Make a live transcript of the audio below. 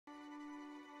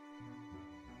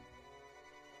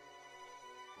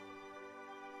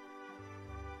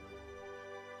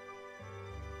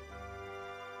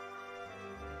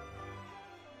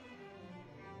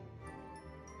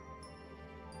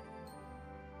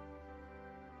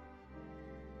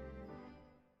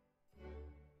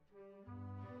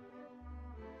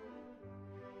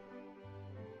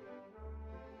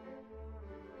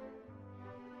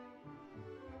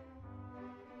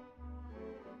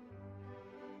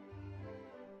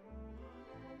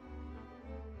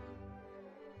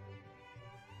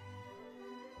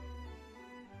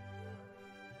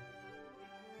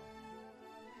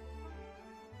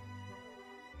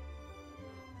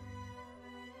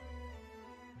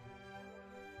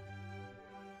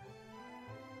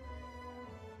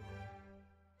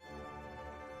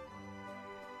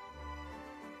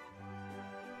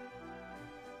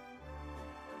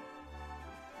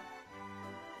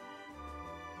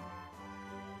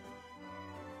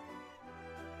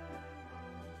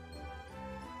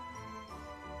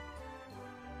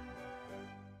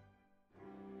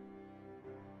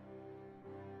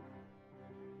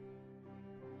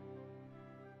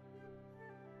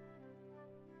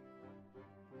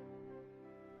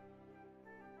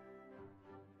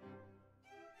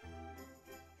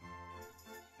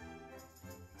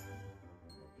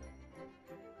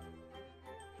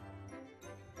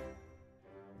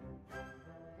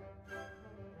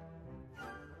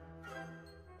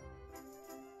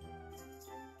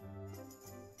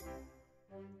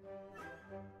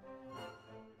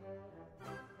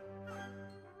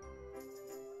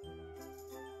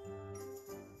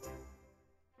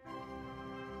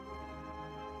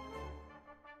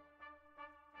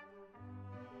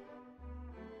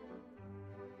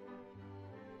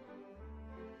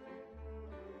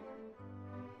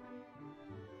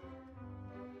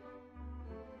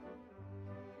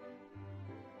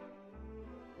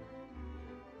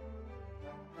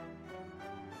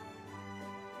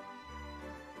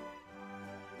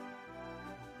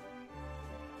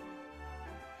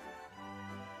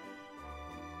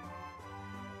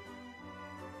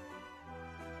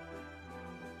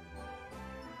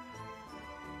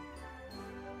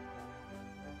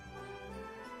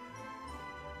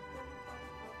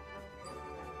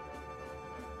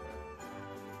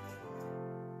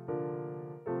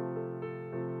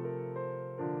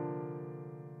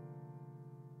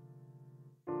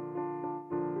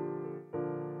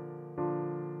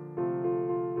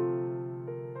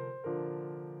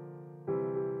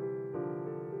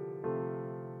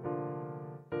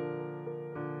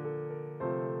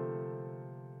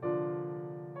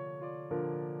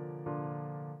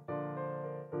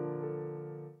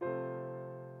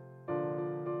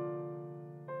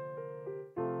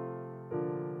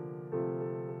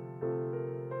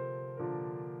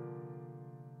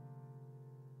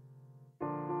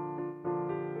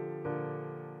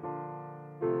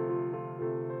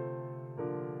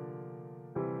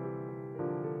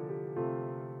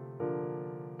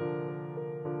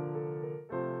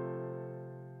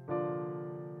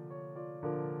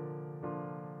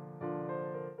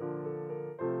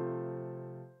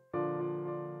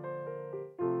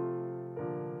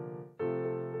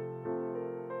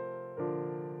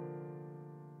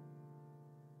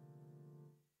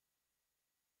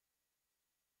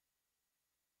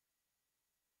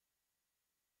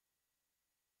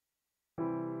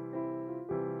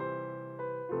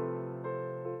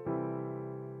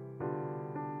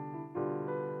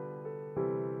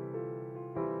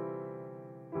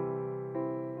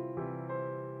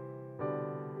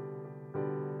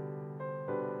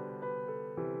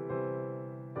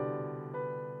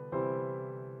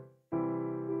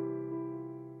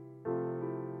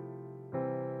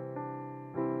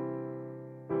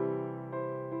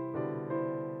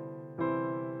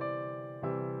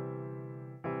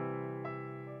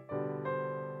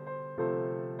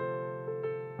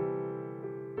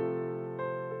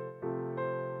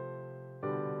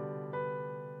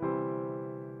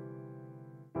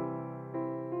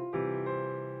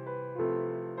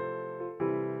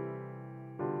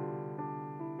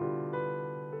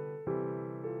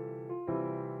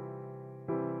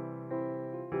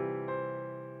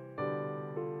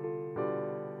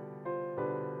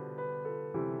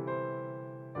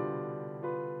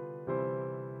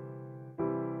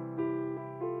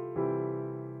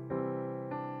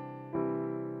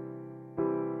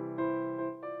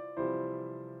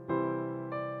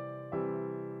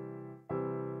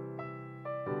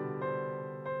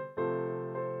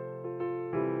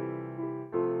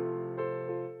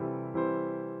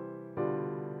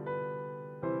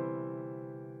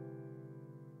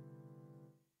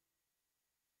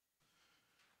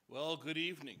Well, good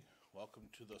evening. Welcome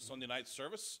to the Sunday night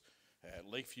service at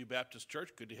Lakeview Baptist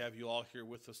Church. Good to have you all here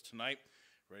with us tonight,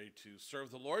 ready to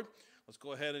serve the Lord. Let's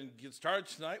go ahead and get started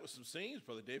tonight with some singing.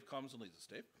 Brother Dave comes and leads us.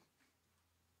 Dave?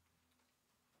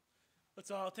 Let's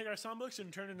all take our songbooks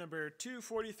and turn to number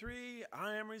 243,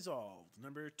 I Am Resolved.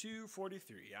 Number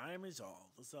 243, I Am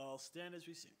Resolved. Let's all stand as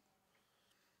we sing.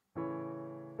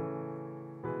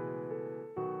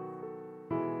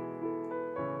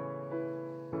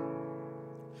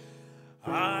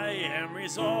 I am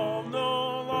resolved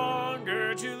no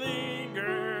longer to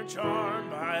linger,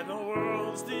 charmed by the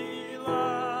world's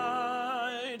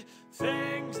delight.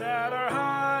 Things that are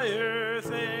higher,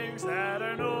 things that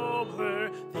are nobler,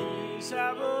 these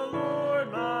have the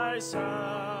Lord my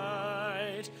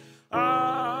sight.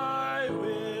 I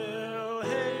will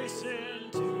hasten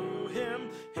to him,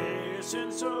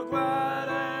 hasten so glad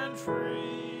and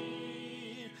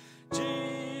free.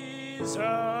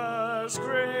 Jesus,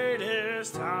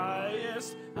 greatest,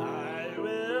 highest, I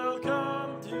will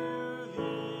come to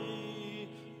thee.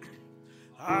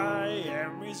 I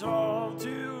am resolved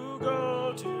to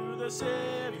go to the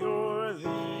Savior,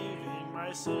 leaving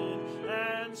my sin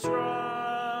and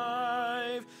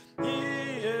strife. He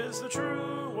is the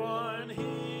true one,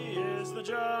 he is the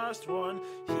just one,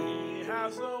 he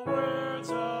has the words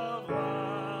of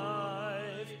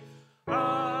life.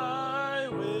 I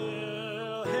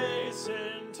will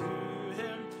hasten to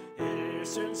him,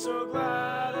 hasten so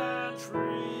glad and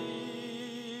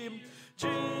free.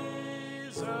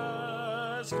 Jesus,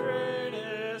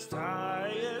 greatest,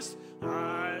 highest,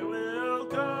 I will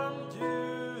come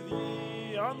to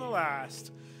thee. On the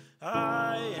last,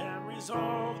 I am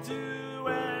resolved to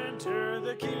enter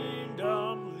the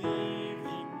kingdom,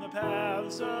 leaving the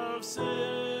paths of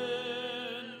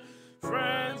sin.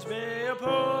 Friends may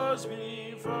oppose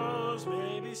me, foes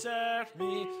may beset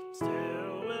me, still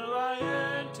will I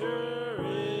enter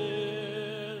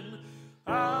in.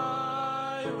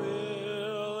 I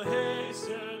will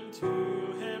hasten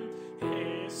to him,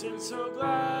 hasten so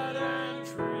glad and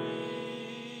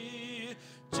free.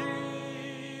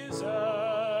 Jesus,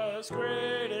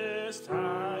 greatest,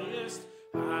 highest,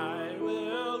 I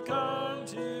will come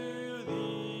to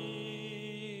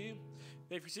thee.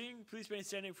 If you're singing, please remain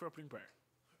standing for opening prayer.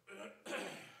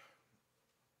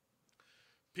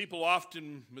 People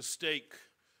often mistake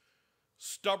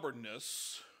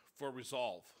stubbornness for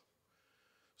resolve.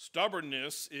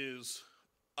 Stubbornness is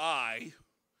I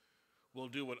will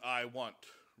do what I want.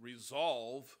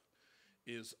 Resolve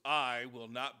is I will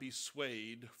not be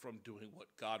swayed from doing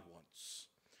what God wants.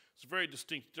 It's a very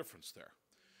distinct difference there.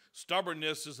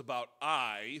 Stubbornness is about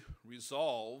I.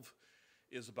 Resolve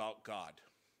is about God.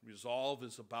 Resolve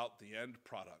is about the end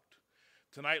product.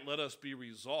 Tonight, let us be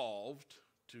resolved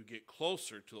to get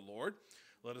closer to the Lord.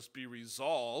 Let us be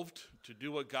resolved to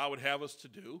do what God would have us to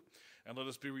do. And let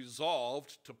us be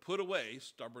resolved to put away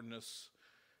stubbornness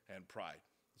and pride.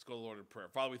 Let's go to the Lord in prayer.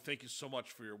 Father, we thank you so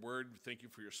much for your word. We thank you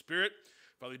for your spirit.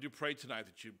 Father, we do pray tonight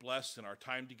that you bless in our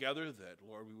time together, that,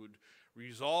 Lord, we would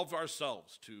resolve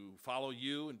ourselves to follow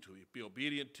you and to be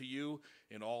obedient to you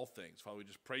in all things. Father, we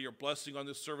just pray your blessing on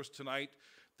this service tonight,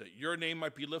 that your name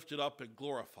might be lifted up and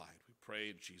glorified. We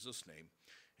pray in Jesus' name.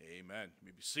 Amen. You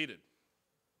may be seated.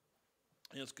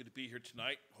 And it's good to be here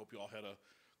tonight. Hope you all had a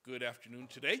good afternoon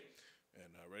today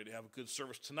and ready to have a good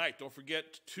service tonight. Don't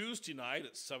forget, Tuesday night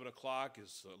at 7 o'clock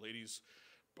is Ladies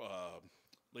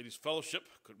Fellowship.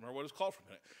 Couldn't remember what it's called for a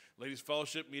minute. Ladies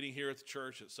Fellowship meeting here at the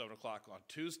church at 7 o'clock on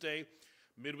Tuesday.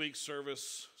 Midweek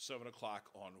service, 7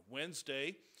 o'clock on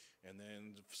Wednesday. And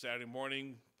then Saturday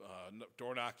morning,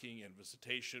 door knocking and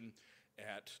visitation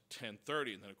at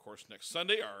 10:30. And then, of course, next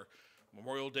Sunday, our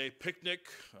Memorial Day picnic,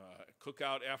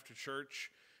 cookout after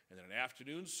church, and then an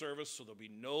afternoon service. So there'll be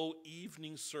no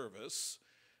evening service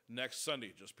next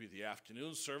Sunday. Just be the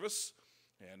afternoon service.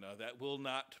 And that will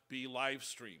not be live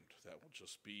streamed. That will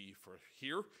just be for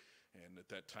here. And at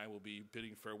that time, we'll be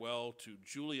bidding farewell to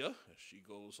Julia as she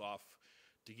goes off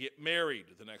to get married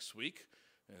the next week.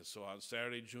 And so on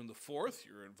Saturday, June the 4th,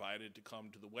 you're invited to come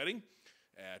to the wedding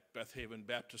at Beth Haven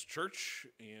Baptist Church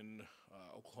in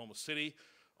Oklahoma City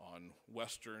on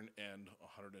Western and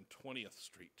 120th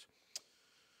Street.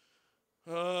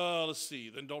 Let's see.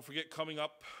 Then don't forget, coming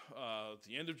up at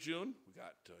the end of June, we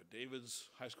got David's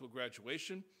high school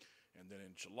graduation. And then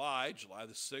in July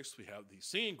the 6th, we have the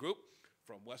singing group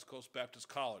from West Coast Baptist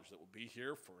College that will be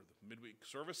here for the midweek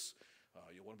service.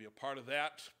 You'll want to be a part of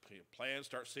that. Plan,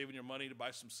 start saving your money to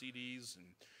buy some CDs and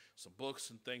some books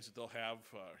and things that they'll have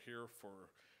here for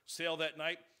sale that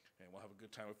night. And we'll have a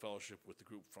good time of fellowship with the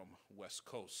group from West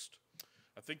Coast.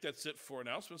 I think that's it for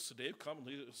announcements. So Dave, come and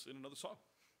lead us in another song.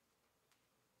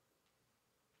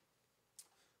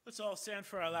 Let's all stand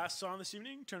for our last song this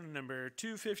evening. Turn to number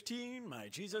 215, My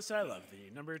Jesus, I Love Thee.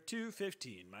 Number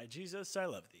 215, My Jesus, I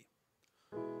Love Thee.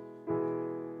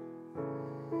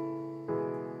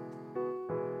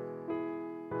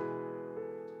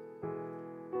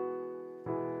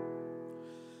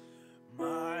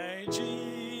 My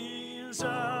Jesus,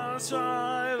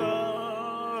 I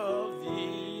love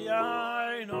Thee.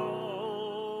 I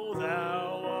know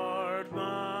Thou art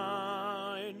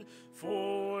mine.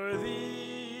 For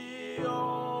Thee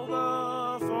all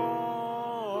the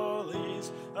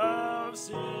follies of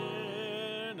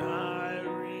sin I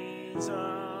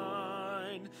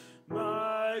resign.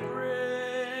 My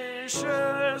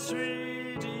gracious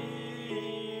Redeemer,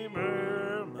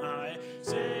 my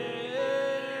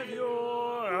Savior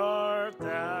art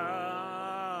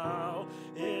Thou.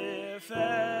 If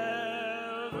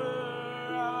ever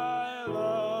I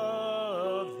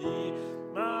love Thee,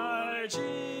 my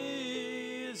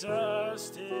Jesus,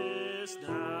 'tis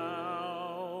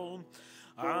now.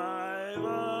 I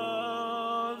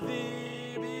love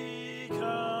Thee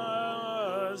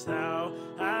because Thou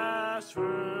hast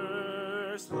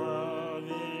first loved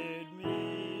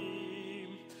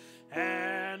me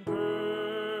and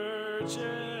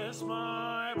purchased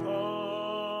my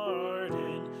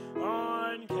pardon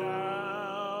on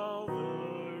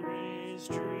Calvary's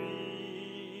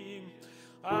tree.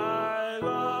 I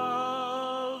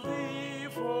love Thee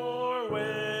for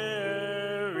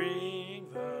wearing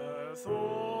the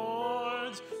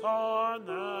thorns on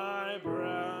Thy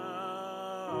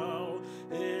brow.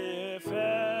 If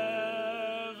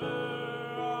ever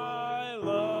I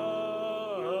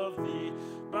love Thee,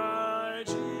 my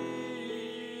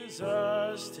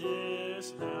Jesus,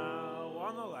 'tis now.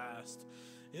 On the last,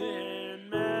 in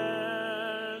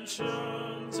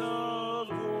mansions of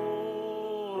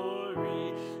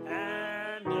glory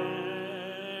and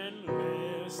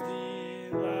endless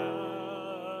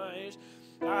delight,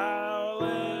 I'll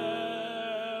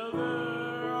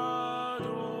ever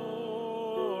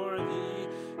adore Thee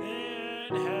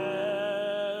in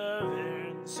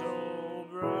heaven so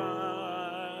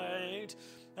bright.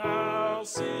 I'll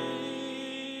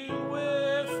sing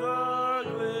with the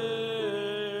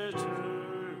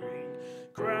glittering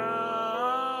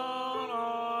crown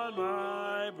on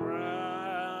my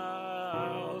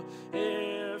brow.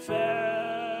 If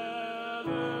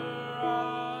ever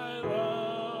I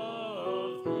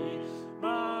love Thee,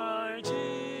 my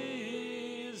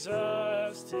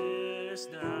Jesus, 'tis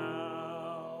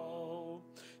now.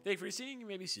 Thank you for singing. You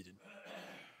may be seated.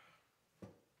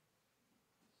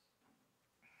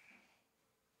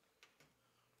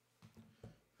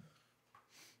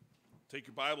 Take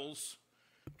your Bibles,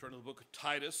 turn to the book of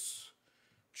Titus,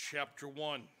 chapter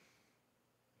 1.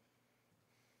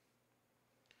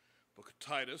 Book of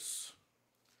Titus,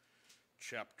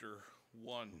 chapter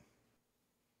 1.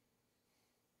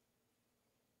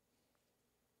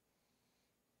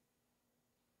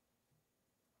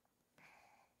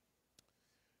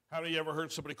 How many of you ever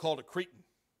heard somebody called a Cretan?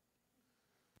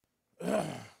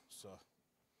 So,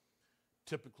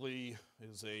 typically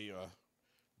is a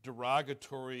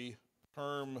derogatory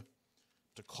term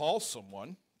to call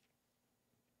someone.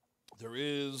 There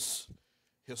is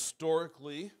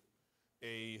historically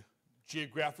a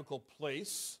geographical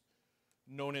place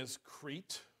known as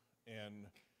Crete, and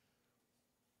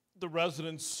the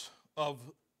residents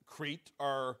of Crete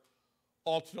are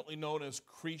alternately known as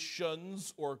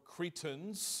Cretans or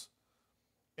Cretans,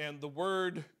 and the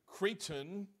word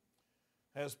Cretan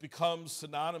has become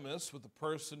synonymous with a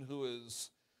person who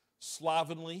is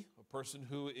slovenly, a person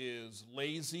who is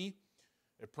lazy,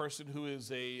 a person who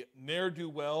is a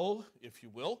ne'er-do-well, if you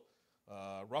will.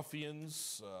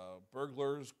 Ruffians,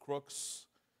 burglars, crooks,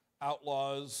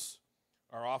 outlaws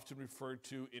are often referred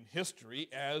to in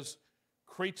history as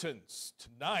Cretans.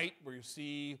 Tonight, we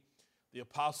see the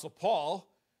Apostle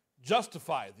Paul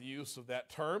justify the use of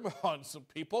that term on some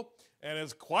people, and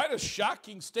it's quite a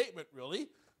shocking statement,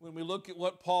 really, when we look at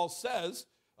what Paul says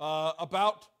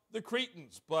about the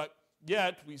Cretans. But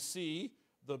yet, we see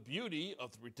the beauty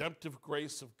of the redemptive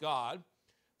grace of God,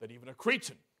 that even a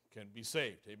Cretan can be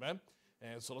saved. Amen?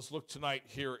 And so let's look tonight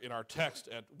here in our text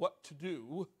at what to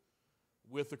do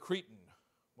with a Cretan.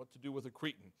 What to do with a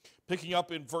Cretan. Picking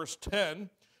up in verse 10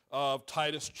 of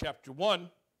Titus chapter 1.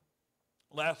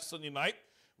 Last Sunday night,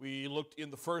 we looked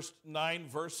in the first 9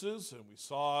 verses, and we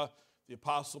saw the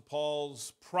Apostle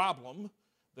Paul's problem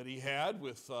that he had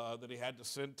with that he had to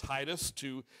send Titus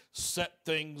to set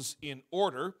things in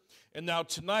order. And now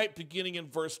tonight, beginning in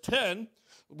verse 10,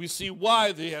 we see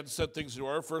why they had to set things in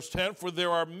order. Verse 10, for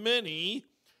there are many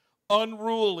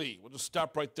unruly. We'll just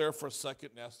stop right there for a second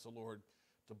and ask the Lord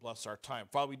to bless our time.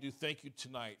 Father, we do thank you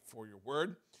tonight for your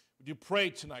word. We do pray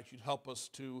tonight you'd help us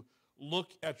to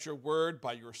look at your word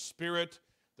by your Spirit,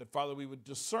 that, Father, we would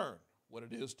discern what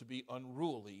it is to be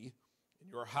unruly in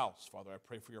your house. Father, I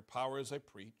pray for your power as I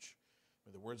preach.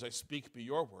 May the words I speak be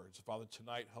your words. Father,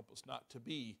 tonight help us not to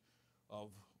be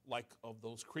of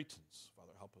those Cretans.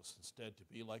 Father, help us instead to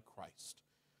be like Christ.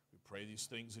 We pray these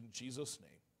things in Jesus'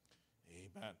 name.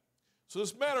 Amen. So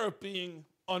this matter of being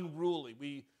unruly,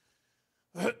 we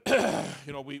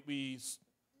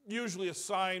usually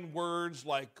assign words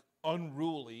like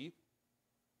unruly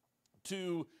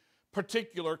to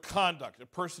particular conduct. A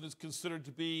person is considered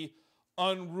to be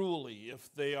unruly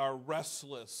if they are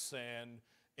restless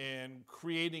and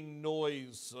creating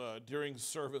noise during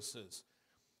services.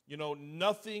 You know,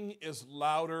 nothing is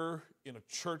louder in a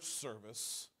church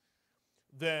service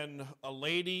than a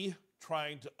lady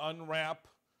trying to unwrap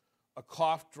a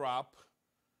cough drop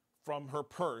from her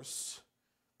purse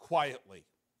quietly.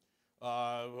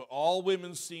 All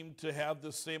women seem to have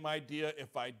the same idea.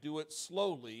 If I do it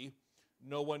slowly,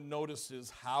 no one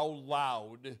notices how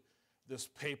loud this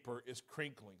paper is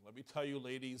crinkling. Let me tell you,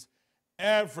 ladies,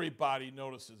 everybody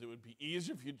notices. It would be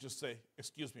easier if you just say,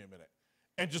 excuse me a minute,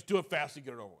 and just do it fast and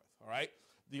get it over with, all right?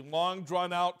 The long,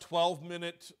 drawn-out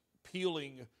 12-minute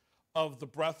peeling of the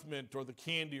breath mint or the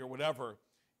candy or whatever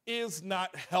is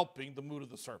not helping the mood of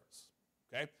the service,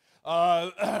 okay?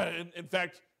 In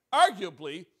fact,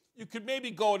 arguably, you could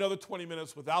maybe go another 20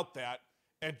 minutes without that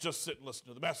and just sit and listen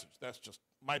to the message. That's just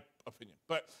my opinion.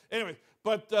 But anyway,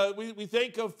 we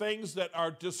think of things that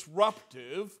are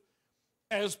disruptive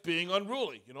as being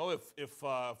unruly. You know, if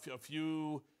a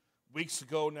few weeks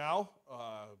ago now,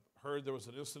 heard there was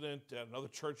an incident at another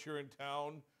church here in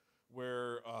town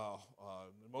where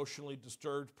an emotionally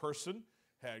disturbed person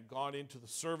had gone into the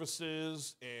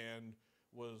services and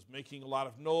was making a lot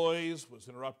of noise, was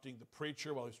interrupting the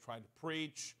preacher while he was trying to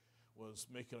preach, was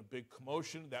making a big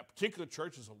commotion. That particular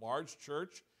church is a large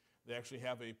church. They actually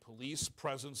have a police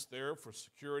presence there for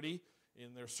security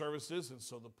in their services, and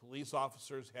so the police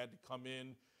officers had to come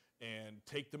in and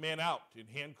take the man out in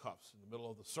handcuffs in the middle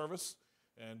of the service.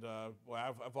 And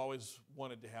I've always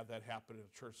wanted to have that happen in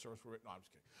a church service. No, I'm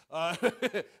just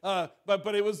kidding.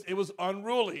 But it was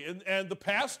unruly, and the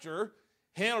pastor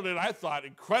handled it, I thought,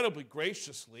 incredibly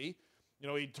graciously. You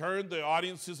know, he turned the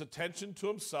audience's attention to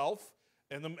himself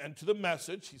and to the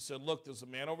message. He said, look, there's a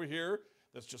man over here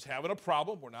that's just having a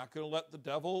problem. We're not going to let the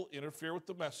devil interfere with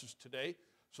the message today.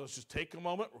 So let's just take a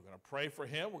moment. We're going to pray for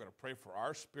him. We're going to pray for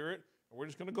our spirit, and we're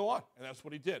just going to go on. And that's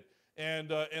what he did.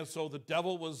 And so the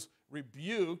devil was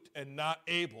rebuked and not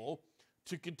able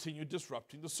to continue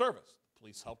disrupting the service. The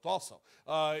police helped also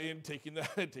in taking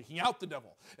out the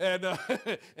devil and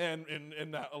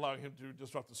not allowing him to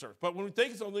disrupt the service. But when we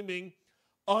think of something being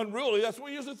unruly, that's what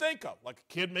we usually think of, like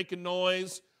a kid making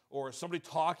noise or somebody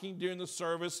talking during the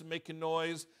service and making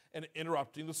noise and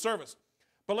interrupting the service.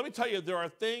 But let me tell you, there are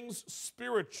things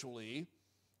spiritually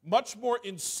much more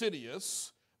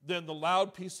insidious than the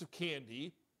loud piece of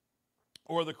candy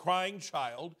or the crying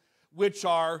child, which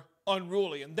are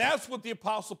unruly. And that's what the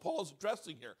Apostle Paul is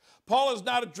addressing here. Paul is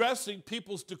not addressing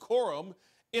people's decorum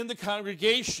in the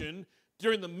congregation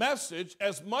during the message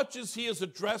as much as he is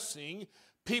addressing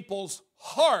people's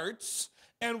hearts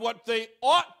and what they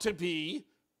ought to be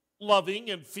loving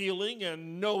and feeling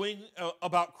and knowing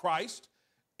about Christ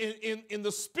in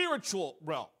the spiritual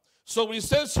realm. So when he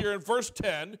says here in verse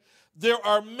 10, there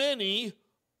are many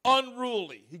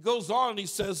unruly. He goes on and he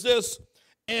says this,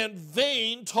 and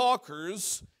vain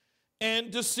talkers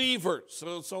and deceivers.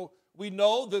 So we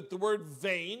know that the word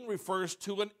vain refers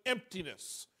to an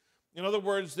emptiness. In other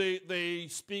words, they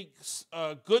speak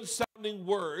good-sounding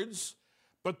words,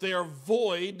 but they are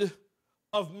void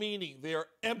of meaning. They are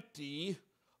empty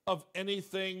of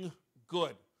anything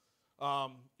good.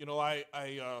 A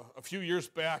few years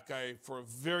back, for a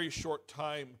very short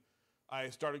time, I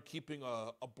started keeping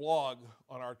a blog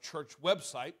on our church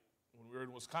website when we were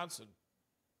in Wisconsin.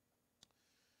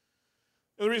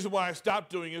 And the reason why I stopped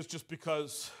doing it is just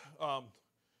because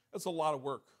it's a lot of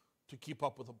work to keep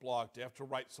up with a blog, to have to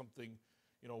write something,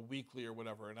 weekly or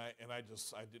whatever. And I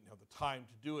didn't have the time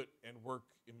to do it and work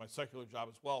in my secular job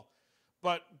as well.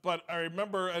 But I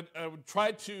remember I would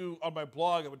try to, on my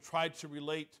blog, I would try to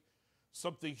relate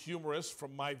something humorous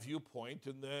from my viewpoint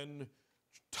and then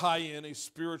tie in a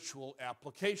spiritual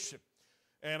application.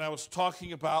 And I was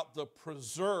talking about the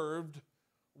preserved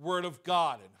Word of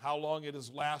God and how long it has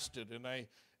lasted.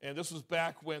 And this was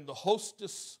back when the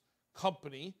Hostess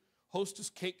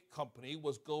Cake Company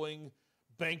was going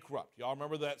bankrupt. Y'all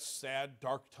remember that sad,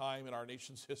 dark time in our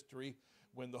nation's history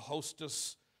when the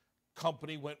Hostess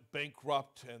Company went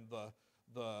bankrupt and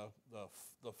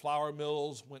the flour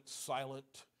mills went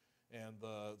silent, and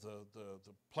the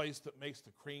place that makes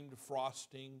the creamed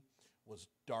frosting was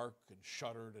dark and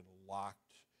shuttered and locked.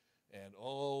 And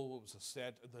oh, it was a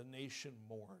sad, the nation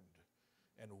mourned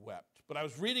and wept. But I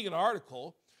was reading an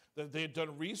article that they had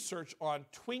done research on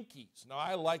Twinkies. Now,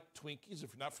 I like Twinkies.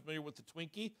 If you're not familiar with the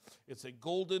Twinkie, it's a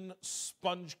golden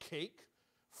sponge cake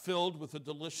filled with a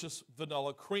delicious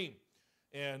vanilla cream.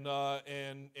 And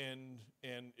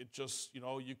it just,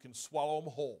 you can swallow them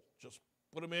whole. Just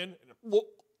put them in, and whoop,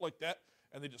 like that,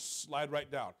 and they just slide right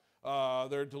down.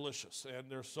 They're delicious, and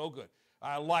they're so good.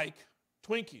 I like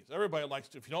Twinkies. Everybody likes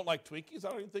to. If you don't like Twinkies, I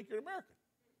don't even think you're an American.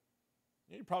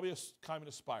 You're probably a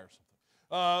communist spy or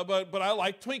something. But I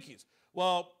like Twinkies.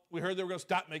 Well, we heard they were going to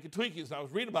stop making Twinkies, and I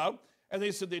was reading about them, and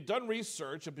they said they'd done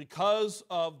research, and because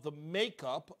of the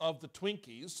makeup of the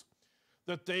Twinkies,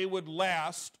 that they would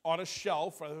last on a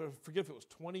shelf, I forget if it was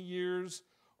 20 years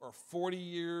or 40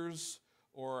 years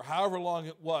or however long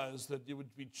it was, that it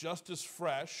would be just as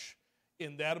fresh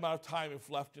in that amount of time if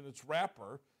left in its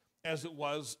wrapper as it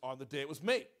was on the day it was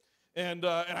made. And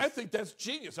I think that's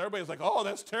genius. Everybody's like, oh,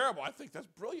 that's terrible. I think that's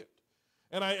brilliant.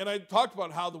 And I talked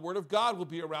about how the Word of God will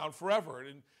be around forever.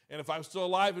 And if I'm still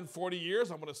alive in 40 years,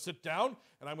 I'm going to sit down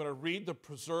and I'm going to read the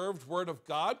preserved Word of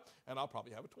God, and I'll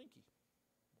probably have a Twinkie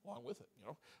along with it,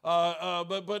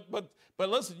 But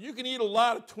listen, you can eat a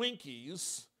lot of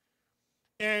Twinkies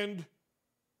and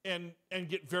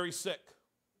get very sick.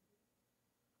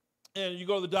 And you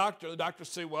go to the doctor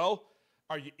say, well,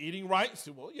 are you eating right? You say,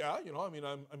 well, yeah,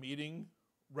 I'm eating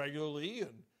regularly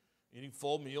and eating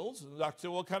full meals. And the doctor said,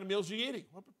 well, what kind of meals are you eating?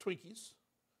 Well, Twinkies.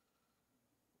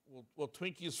 Well,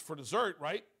 Twinkies for dessert,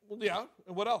 right? Well, yeah,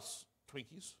 and what else?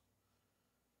 Twinkies.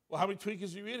 Well, how many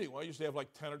Twinkies are you eating? Well, I usually have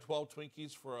like 10 or 12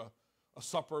 Twinkies for a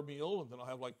supper meal, and then I'll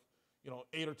have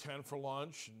 8 or 10 for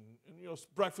lunch. And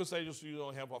breakfast, I just usually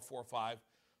only have about 4 or 5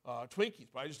 Twinkies,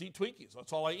 but I just eat Twinkies.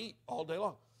 That's all I eat all day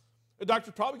long. The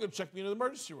doctor's probably going to check me into the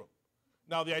emergency room.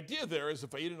 Now, the idea there is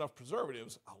if I eat enough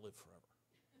preservatives, I'll live forever.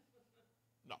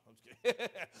 No, I'm just kidding.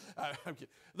 I'm kidding.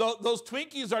 Those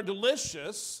Twinkies are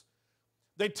delicious.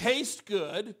 They taste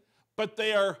good, but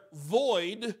they are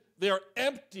void. They are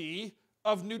empty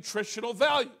of nutritional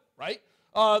value, right?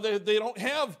 They don't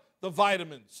have the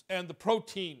vitamins and the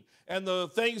protein and the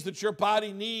things that your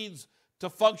body needs to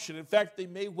function. In fact, they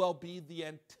may well be the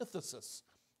antithesis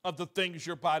of the things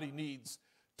your body needs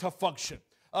to function.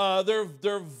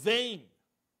 They're vain.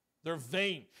 They're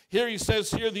vain. Here he says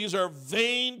these are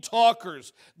vain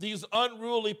talkers, these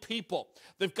unruly people.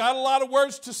 They've got a lot of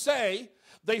words to say.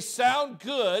 They sound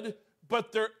good,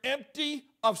 but they're empty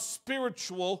of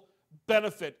spiritual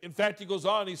benefit. In fact, he goes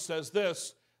on, he says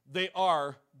this, they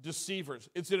are deceivers.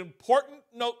 It's an important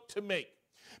note to make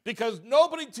because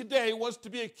nobody today wants to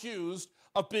be accused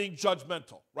of being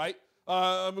judgmental, right?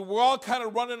 We're all kind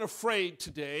of running afraid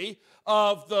today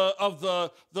of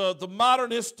the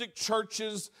modernistic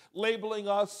churches labeling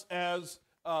us as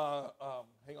hang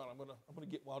on, I'm gonna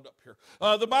get wound up here.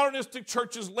 The modernistic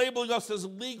churches labeling us as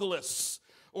legalists,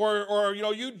 or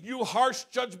you harsh,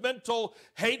 judgmental,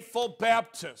 hateful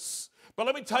Baptists. But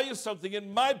let me tell you something.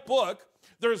 In my book,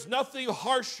 there's nothing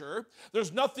harsher,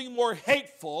 there's nothing more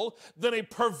hateful than a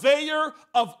purveyor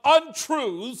of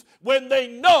untruths when they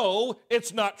know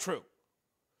it's not true.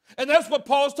 And that's what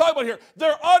Paul's talking about here.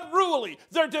 They're unruly.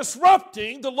 They're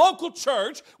disrupting the local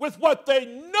church with what they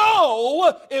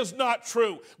know is not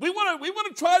true. We want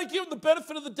to try to give them the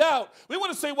benefit of the doubt. We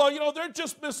want to say, well, they're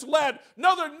just misled.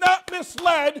 No, they're not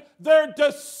misled. They're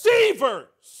deceivers.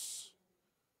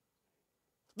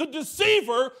 The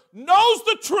deceiver knows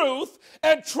the truth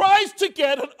and tries to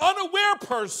get an unaware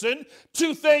person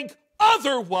to think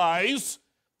otherwise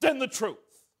than the truth.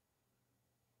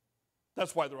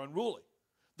 That's why they're unruly.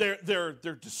 They're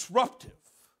disruptive.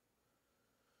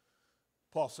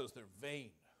 Paul says they're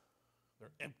vain.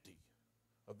 They're empty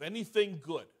of anything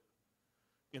good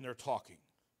in their talking.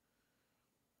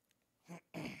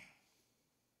 I'm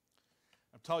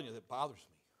telling you, that bothers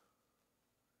me.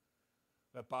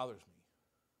 That bothers me.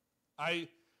 I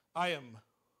am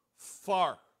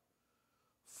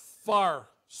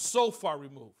so far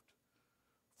removed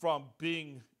from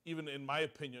being, even in my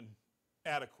opinion,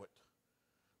 adequate.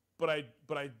 But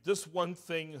this one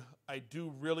thing I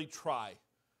do really try.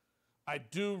 I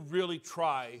do really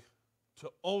try to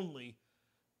only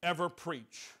ever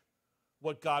preach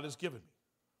what God has given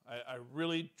me. I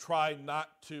really try not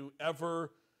to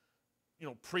ever,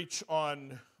 preach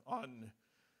on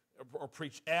or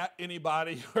preach at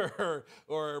anybody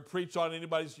or preach on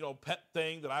anybody's, pet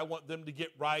thing that I want them to get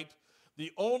right.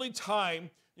 The only time,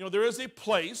 there is a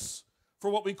place for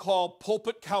what we call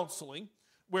pulpit counseling,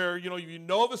 where you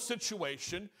know of a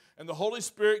situation and the Holy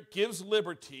Spirit gives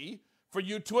liberty for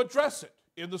you to address it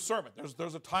in the sermon.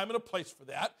 There's a time and a place for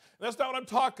that. And that's not what I'm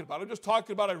talking about. I'm just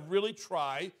talking about I really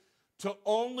try to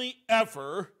only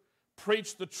ever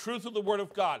preach the truth of the Word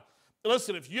of God.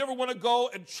 Listen, if you ever want to go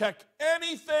and check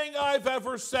anything I've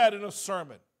ever said in a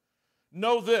sermon,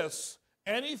 know this: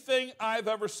 anything I've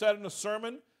ever said in a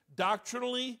sermon,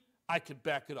 doctrinally, I can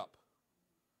back it up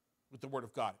with the Word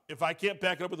of God. If I can't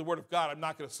back it up with the Word of God, I'm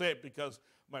not going to say it because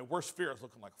my worst fear is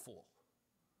looking like a fool.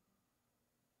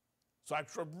 So I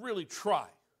really try.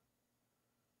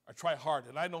 I try hard.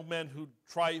 And I know men who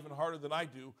try even harder than I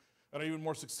do and are even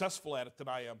more successful at it than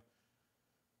I am.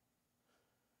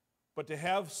 But to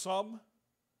have some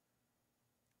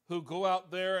who go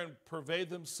out there and portray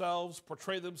themselves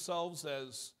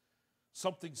as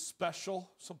something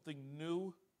special, something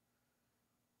new,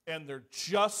 and they're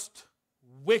just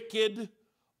wicked,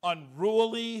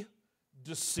 unruly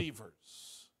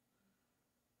deceivers.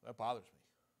 That bothers me.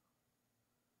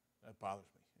 That bothers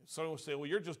me. Someone will say, well,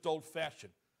 you're just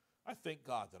old-fashioned. I thank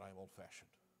God that I'm old-fashioned.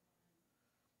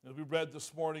 As we read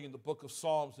this morning in the book of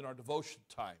Psalms in our devotion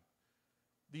time,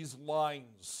 these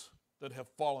lines that have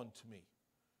fallen to me,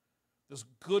 this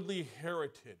goodly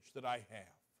heritage that I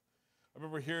have. I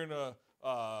remember hearing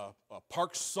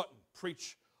Park Sutton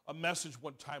preach a message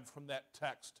one time from that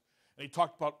text, and he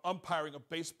talked about umpiring a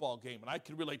baseball game, and I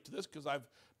can relate to this because I've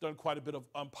done quite a bit of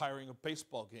umpiring of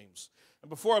baseball games. And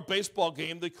before a baseball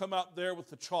game, they come out there with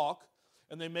the chalk,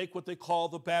 and they make what they call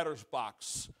the batter's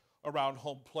box around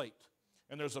home plate.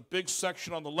 And there's a big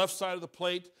section on the left side of the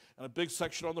plate, and a big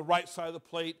section on the right side of the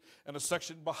plate, and a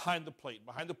section behind the plate.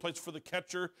 Behind the plate's for the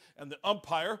catcher and the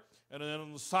umpire, and then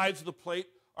on the sides of the plate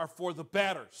are for the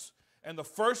batters. And the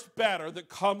first batter that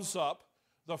comes up,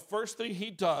 the first thing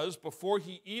he does before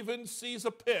he even sees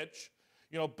a pitch,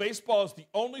 baseball is the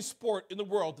only sport in the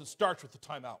world that starts with the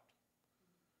timeout.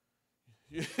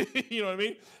 You know what I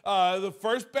mean? The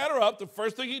first batter up, the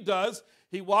first thing he does,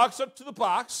 he walks up to the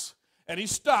box, and he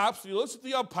stops, and he looks at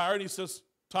the umpire, and he says,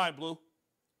 time, Blue.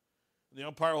 And the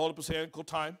umpire will hold up his hand, go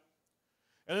time.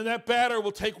 And then that batter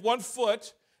will take 1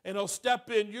 foot, and he'll step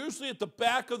in, usually at the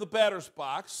back of the batter's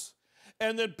box,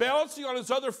 and then balancing on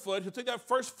his other foot, he'll take that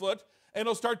first foot, and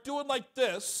he'll start doing like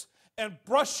this, and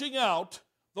brushing out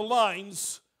the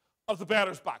lines of the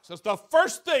batter's box. That's the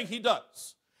first thing he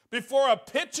does. Before a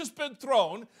pitch has been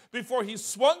thrown, before he's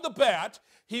swung the bat,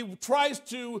 he tries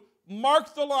to mark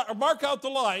out the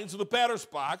lines of the batter's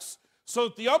box so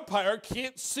that the umpire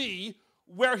can't see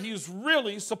where he's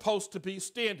really supposed to be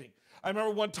standing. I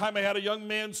remember one time I had a young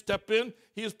man step in.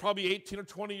 He was probably 18 or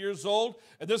 20 years old,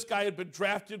 and this guy had been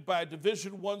drafted by a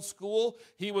Division I school.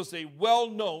 He was a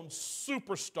well-known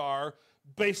superstar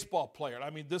baseball player. I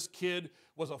mean, this kid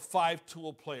was a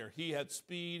five-tool player. He had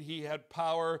speed, he had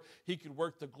power, he could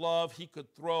work the glove, he could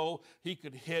throw, he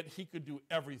could hit, he could do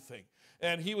everything.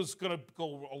 And he was going to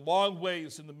go a long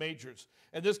ways in the majors.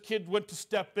 And this kid went to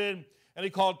step in, and he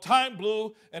called time,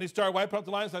 Blue, and he started wiping out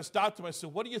the lines. And I stopped him. I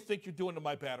said, what do you think you're doing to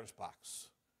my batter's box?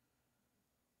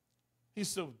 He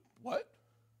said, what?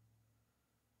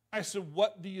 I said,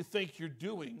 what do you think you're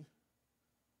doing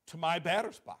to my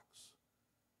batter's box?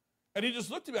 And he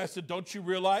just looked at me. I said, don't you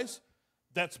realize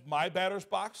that's my batter's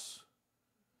box?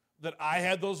 That I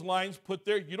had those lines put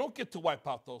there? You don't get to wipe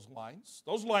out those lines.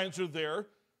 Those lines are there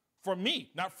for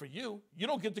me, not for you. You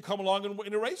don't get to come along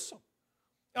and erase them.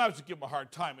 And I was just giving him a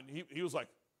hard time, and he was like,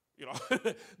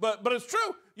 but it's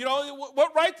true.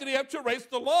 What right did he have to erase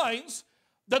the lines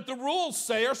that the rules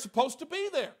say are supposed to be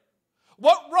there?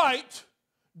 What right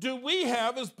do we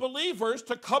have as believers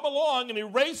to come along and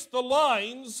erase the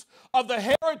lines of the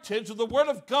heritage of the Word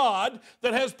of God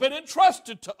that has been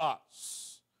entrusted to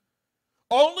us?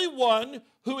 Only one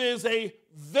who is a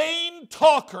vain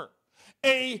talker,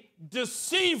 a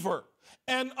deceiver,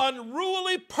 an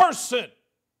unruly person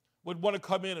would want to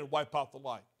come in and wipe out the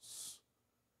lines.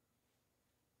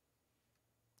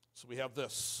 So we have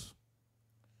this.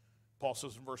 Paul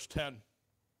says in verse 10,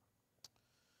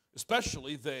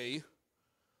 especially they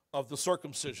of the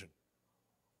circumcision.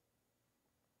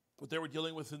 What they were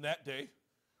dealing with in that day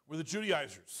were the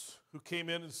Judaizers who came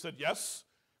in and said, yes,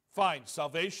 fine,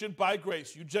 salvation by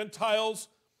grace. You Gentiles,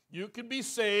 you can be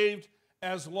saved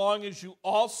as long as you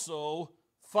also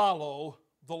follow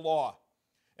the law.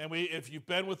 And if you've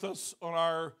been with us on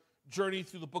our journey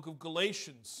through the book of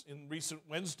Galatians in recent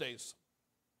Wednesdays,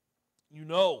 you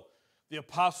know the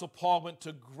Apostle Paul went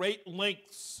to great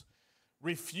lengths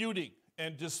refuting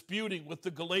and disputing with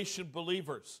the Galatian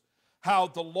believers how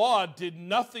the law did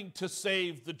nothing to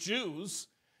save the Jews.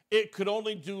 It could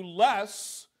only do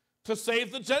less to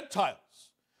save the Gentiles.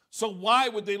 So why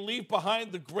would they leave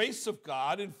behind the grace of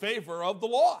God in favor of the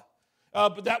law?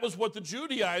 But that was what the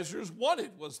Judaizers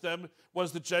wanted, was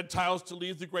the Gentiles to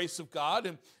leave the grace of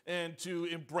God and to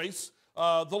embrace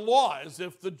the law, as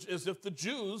if the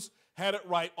Jews had it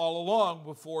right all along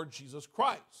before Jesus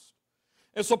Christ.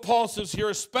 And so Paul says here,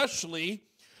 especially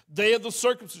they of the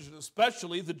circumcision,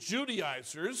 especially the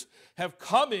Judaizers, have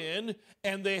come in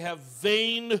and they have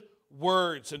vain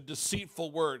words and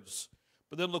deceitful words.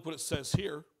 But then look what it says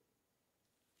here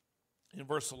in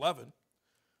verse 11.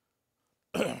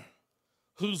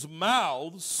 Whose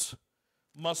mouths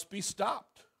must be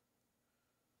stopped.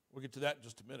 We'll get to that in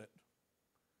just a minute.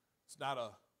 It's not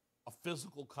a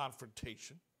physical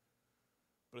confrontation,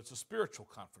 but it's a spiritual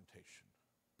confrontation.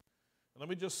 And let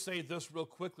me just say this real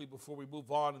quickly before we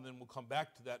move on, and then we'll come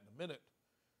back to that in a minute.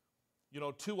 You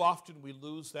know, too often we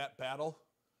lose that battle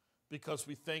because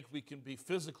we think we can be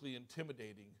physically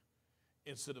intimidating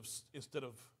instead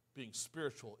of being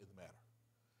spiritual in the matter.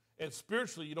 And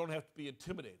spiritually, you don't have to be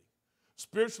intimidating.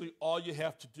 Spiritually, all you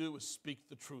have to do is speak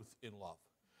the truth in love.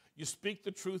 You speak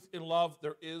the truth in love,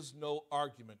 there is no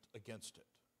argument against it.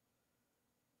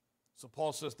 So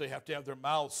Paul says they have to have their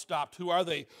mouths stopped. Who are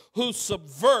they? Who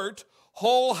subvert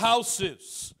whole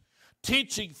houses,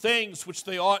 teaching things which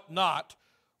they ought not,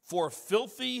 for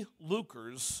filthy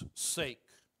lucre's sake.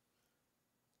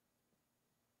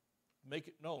 Make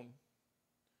it known,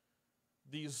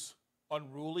 these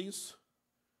unrulies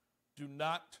do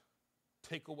not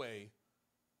take away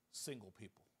single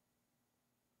people.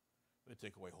 They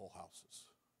take away whole houses.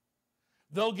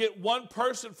 They'll get one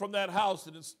person from that house,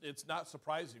 and it's not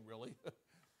surprising, really.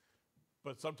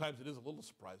 But sometimes it is a little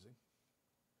surprising.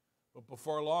 But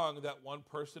before long, that one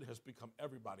person has become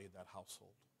everybody in that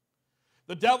household.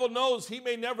 The devil knows he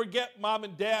may never get mom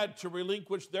and dad to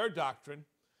relinquish their doctrine,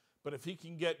 but if he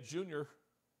can get Junior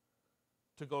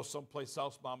to go someplace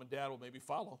else, mom and dad will maybe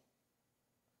follow.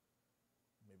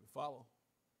 Maybe follow.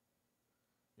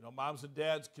 You know, moms and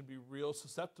dads can be real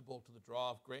susceptible to the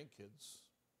draw of grandkids.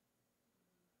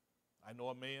 I know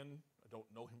a man, I don't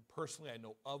know him personally, I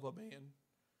know of a man.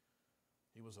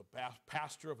 He was a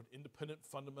pastor of an independent,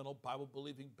 fundamental,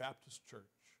 Bible-believing Baptist church.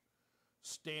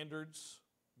 Standards,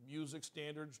 music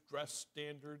standards, dress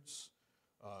standards,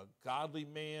 godly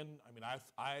man. I mean,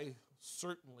 I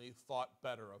certainly thought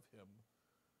better of him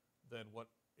than what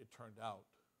it turned out.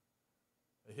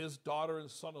 His daughter and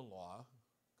son-in-law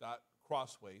got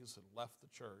crossways and left the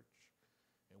church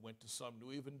and went to some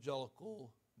new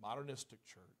evangelical, modernistic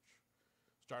church.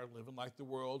 Started living like the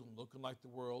world and looking like the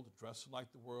world and dressing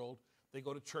like the world. They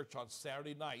go to church on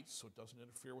Saturday nights so it doesn't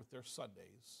interfere with their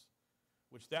Sundays,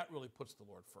 which that really puts the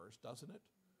Lord first, doesn't it?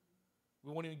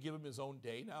 We won't even give him his own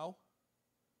day now.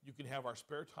 You can have our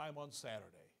spare time on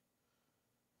Saturday.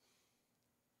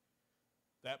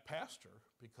 That pastor,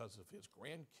 because of his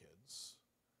grandkids,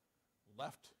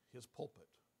 left his pulpit,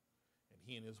 and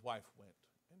he and his wife went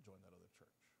and joined that other church.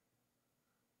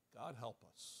 God help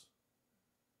us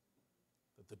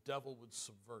that the devil would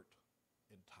subvert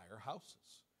entire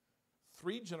houses.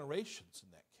 3 generations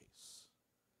in that case.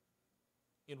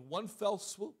 In one fell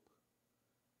swoop.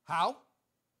 How?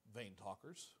 Vain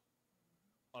talkers,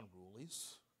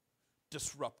 unrulies,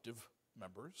 disruptive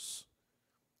members.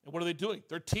 And what are they doing?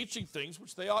 They're teaching things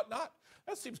which they ought not.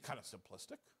 That seems kind of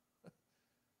simplistic.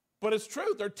 But it's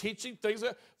true. They're teaching things.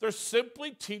 They're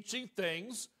simply teaching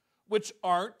things which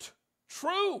aren't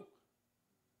true.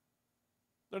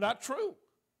 They're not true.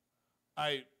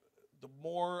 The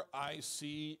more I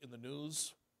see in the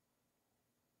news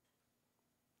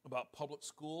about public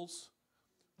schools,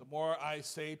 the more I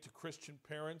say to Christian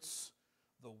parents,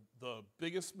 the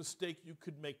biggest mistake you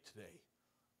could make today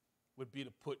would be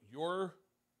to put your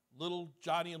little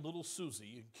Johnny and little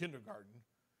Susie in kindergarten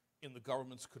in the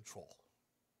government's control.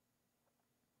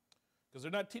 Because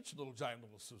they're not teaching little Johnny and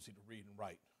little Susie to read and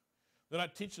write. They're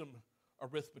not teaching them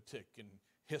arithmetic and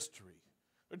history.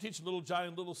 They're teaching little Johnny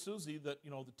and little Susie that, you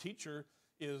know, the teacher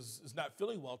is not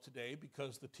feeling well today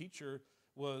because the teacher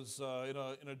was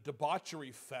in a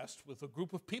debauchery fest with a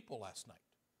group of people last night.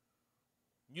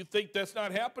 You think that's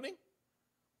not happening?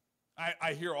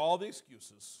 I hear all the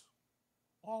excuses,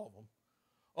 all of them.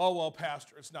 Oh, well,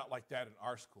 Pastor, it's not like that in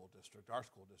our school district. Our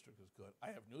school district is good. I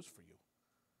have news for you.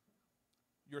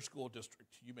 Your school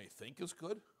district, you may think is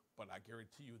good, but I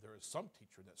guarantee you there is some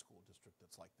teacher in that school district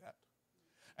that's like that.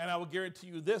 And I will guarantee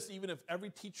you this, even if every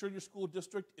teacher in your school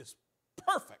district is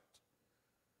perfect,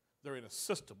 they're in a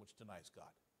system which denies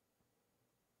God.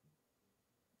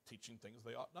 Teaching things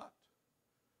they ought not.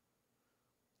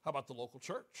 How about the local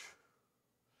church?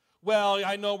 Well,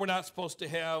 I know we're not supposed to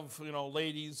have,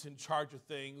 ladies in charge of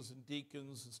things and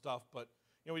deacons and stuff, but,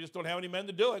 we just don't have any men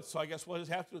to do it, so I guess we'll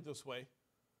just have to do it this way.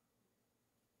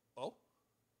 Oh,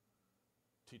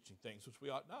 teaching things which we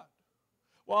ought not.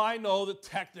 Well, I know that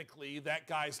technically that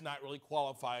guy's not really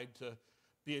qualified to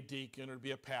be a deacon or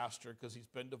be a pastor because he's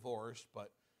been divorced,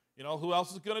 but who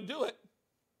else is going to do it?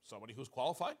 Somebody who's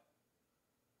qualified.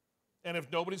 And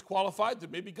if nobody's qualified,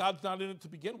 then maybe God's not in it to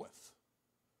begin with.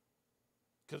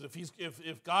 Because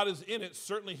if God is in it,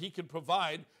 certainly he can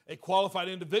provide a qualified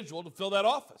individual to fill that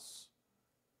office.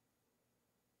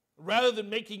 Rather than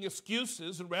making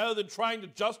excuses and rather than trying to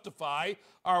justify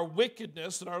our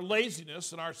wickedness and our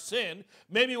laziness and our sin,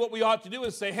 maybe what we ought to do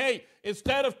is say, hey,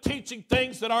 instead of teaching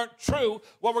things that aren't true,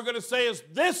 what we're going to say is,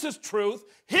 this is truth,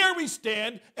 here we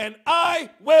stand, and I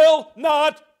will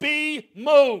not be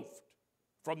moved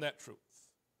from that truth.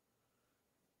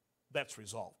 That's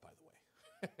resolve, by the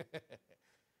way.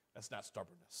 That's not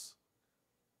stubbornness.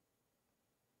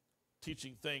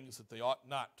 Teaching things that they ought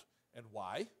not. And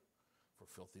why? For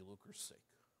filthy lucre's sake.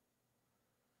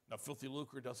 Now, filthy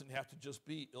lucre doesn't have to just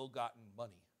be ill-gotten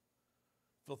money.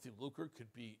 Filthy lucre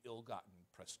could be ill-gotten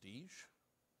prestige.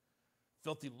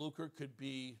 Filthy lucre could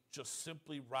be just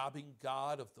simply robbing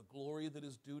God of the glory that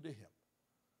is due to him.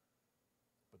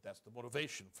 But that's the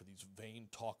motivation for these vain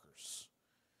talkers.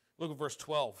 Look at verse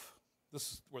 12.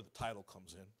 This is where the title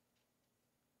comes in.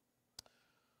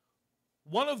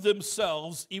 One of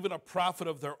themselves, even a prophet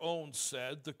of their own,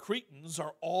 said, the Cretans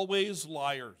are always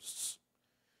liars,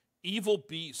 evil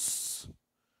beasts,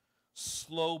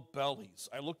 slow bellies.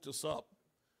 I looked this up.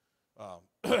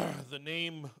 The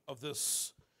name of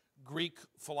this Greek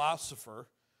philosopher,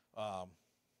 I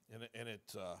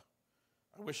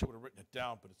wish I would have written it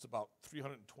down, but it's about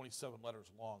 327 letters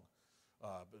long.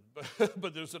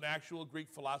 But there's an actual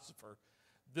Greek philosopher.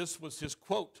 This was his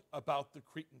quote about the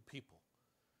Cretan people.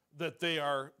 That they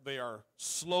are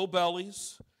slow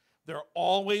bellies, they're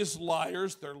always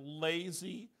liars, they're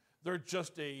lazy, they're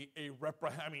just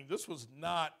this was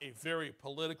not a very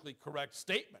politically correct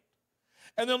statement.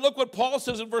 And then look what Paul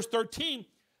says in verse 13,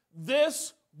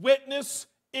 this witness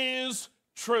is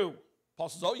true. Paul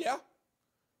says, oh yeah,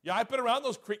 I've been around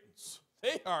those Cretans.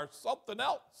 They are something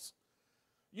else.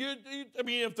 You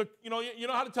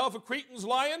know how to tell if a Cretan's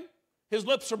lying? His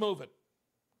lips are moving.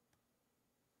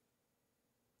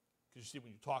 Because you see,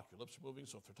 when you talk, your lips are moving,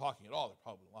 so if they're talking at all, they're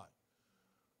probably lying.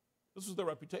 This is their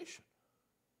reputation.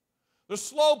 They're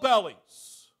slow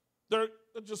bellies. They're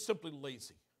just simply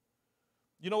lazy.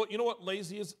 You know what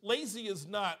lazy is? Lazy is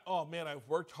not, oh man, I've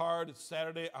worked hard, it's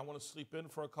Saturday, I want to sleep in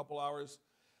for a couple hours.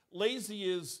 Lazy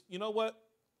is, you know what?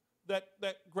 That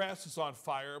grass is on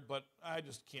fire, but I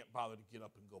just can't bother to get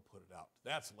up and go put it out.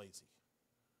 That's lazy.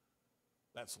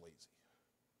 That's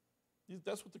lazy.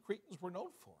 That's what the Cretans were known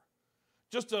for.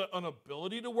 Just an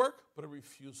ability to work, but a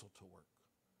refusal to work.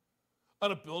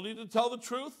 An ability to tell the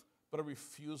truth, but a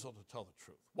refusal to tell the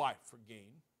truth. Why? For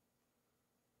gain.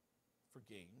 For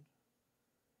gain.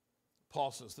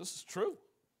 Paul says, this is true.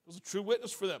 This is a true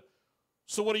witness for them.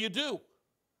 So what do?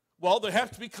 Well, there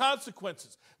have to be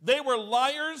consequences. They were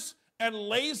liars and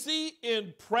lazy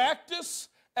in practice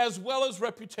as well as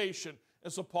reputation.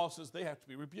 And so Paul says they have to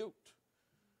be rebuked.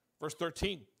 Verse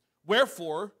 13,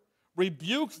 wherefore,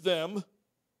 rebuke them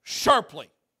sharply.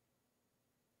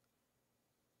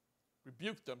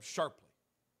 Rebuke them sharply.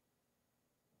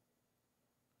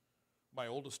 My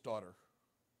oldest daughter,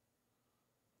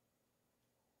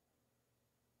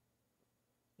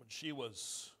 when she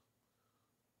was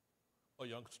a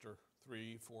youngster,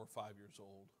 3, 4, 5 years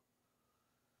old,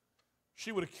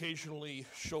 she would occasionally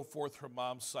show forth her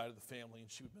mom's side of the family,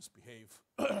 and she would misbehave.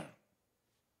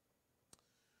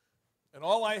 And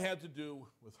all I had to do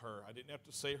with her, I didn't have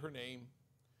to say her name.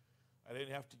 I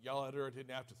didn't have to yell at her. I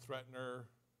didn't have to threaten her.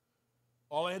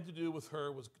 All I had to do with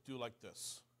her was do like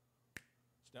this.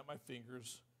 Snap my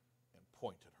fingers and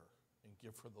point at her and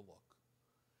give her the look.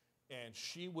 And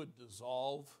she would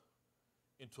dissolve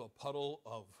into a puddle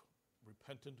of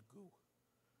repentant goo.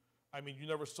 I mean, you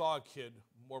never saw a kid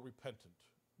more repentant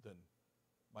than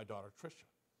my daughter, Tricia.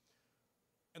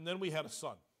 And then we had a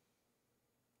son.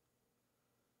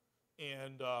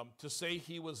 And to say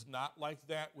he was not like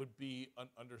that would be an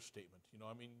understatement.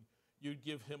 You'd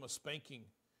give him a spanking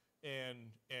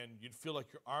and you'd feel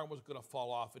like your arm was going to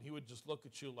fall off, and he would just look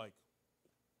at you like,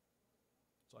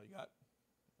 that's all you got?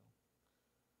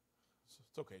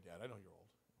 It's okay, Dad, I know you're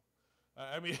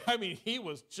old. I mean, he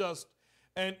was just,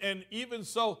 and even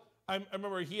so, I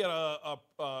remember he had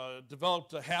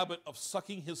developed a habit of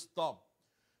sucking his thumb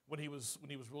when he was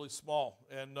really small,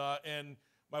 and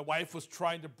my wife was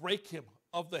trying to break him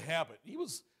of the habit. He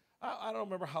was, I don't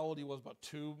remember how old he was, about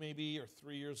 2 maybe or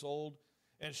 3 years old,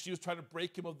 and she was trying to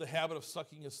break him of the habit of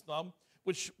sucking his thumb.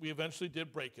 which we eventually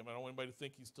did break him. I don't want anybody to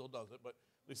think he still does it, but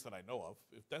at least that I know of.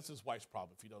 If that's his wife's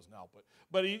problem, if he does now.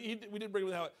 But we didn't break him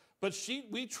with that. But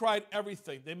we tried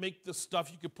everything. They make this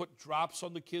stuff you could put drops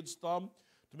on the kid's thumb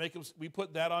to make him. We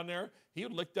put that on there. He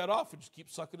would lick that off and just keep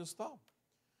sucking his thumb.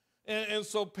 And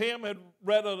so Pam had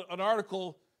read an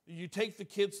article. You take the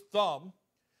kid's thumb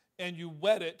and you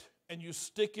wet it and you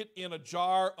stick it in a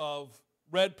jar of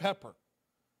red pepper.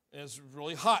 And it's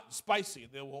really hot and spicy.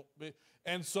 And, they won't be.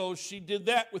 And so she did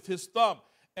that with his thumb.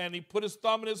 And he put his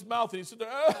thumb in his mouth, and he said,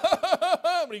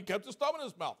 but he kept his thumb in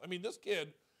his mouth. I mean, this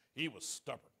kid, he was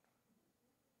stubborn.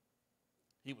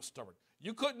 He was stubborn.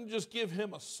 You couldn't just give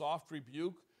him a soft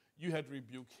rebuke. You had to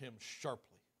rebuke him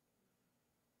sharply.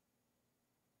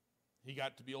 He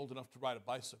got to be old enough to ride a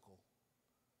bicycle.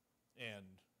 And,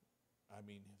 I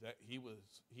mean,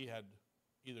 he had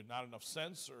either not enough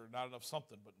sense or not enough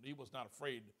something, but he was not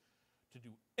afraid to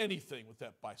do anything with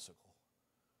that bicycle.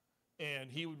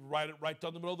 And he would ride it right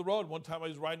down the middle of the road. One time I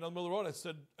was riding down the middle of the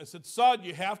road. I said, son,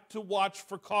 you have to watch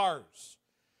for cars.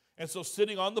 And so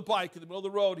sitting on the bike in the middle of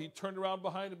the road, he turned around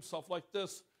behind himself like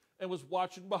this and was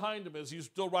watching behind him as he was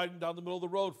still riding down the middle of the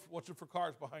road, watching for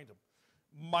cars behind him,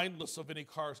 mindless of any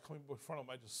cars coming in front of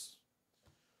him.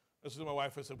 I said to my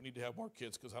wife, I said, we need to have more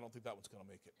kids because I don't think that one's going to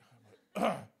make it.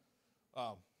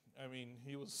 I mean,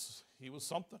 he was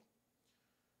something.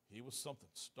 He was something.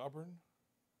 Stubborn.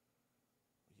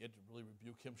 You had to really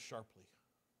rebuke him sharply.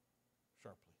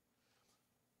 Sharply.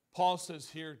 Paul says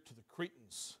here to the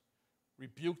Cretans,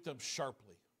 rebuke them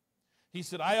sharply. He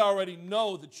said, I already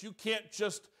know that you can't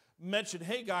just mention,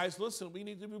 hey guys, listen, we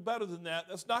need to do better than that.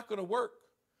 That's not going to work.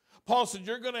 Paul said,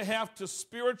 you're going to have to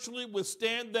spiritually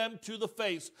withstand them to the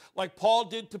face, like Paul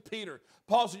did to Peter.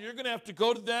 Paul said, you're going to have to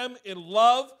go to them in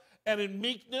love and in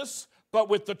meekness, but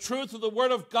with the truth of the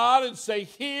word of God, and say,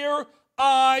 here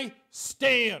I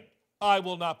stand. I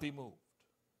will not be moved.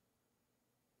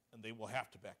 And they will have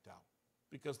to back down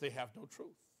because they have no truth.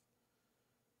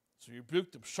 So you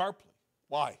rebuke them sharply.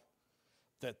 Why?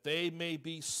 That they may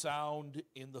be sound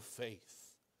in the faith.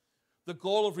 The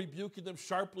goal of rebuking them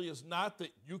sharply is not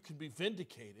that you can be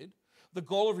vindicated. The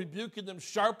goal of rebuking them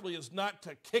sharply is not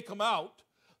to kick them out.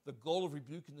 The goal of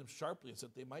rebuking them sharply is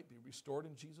that they might be restored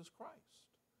in Jesus Christ.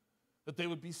 That they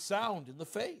would be sound in the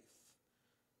faith.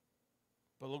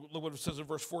 But look what it says in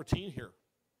verse 14 here.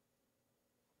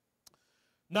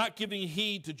 Not giving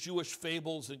heed to Jewish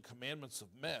fables and commandments of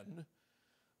men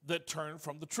that turn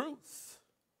from the truth.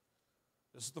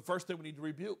 This is the first thing we need to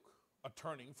rebuke, a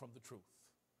turning from the truth.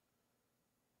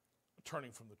 A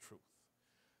turning from the truth.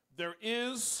 There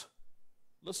is,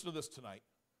 listen to this tonight,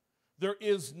 there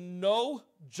is no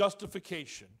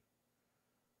justification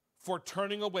for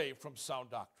turning away from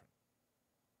sound doctrine.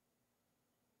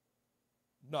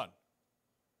 None.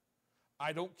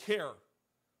 I don't care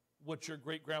what your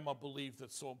great-grandma believed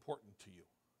that's so important to you.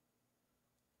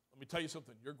 Let me tell you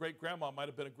something. Your great-grandma might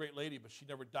have been a great lady, but she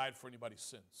never died for anybody's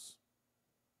sins.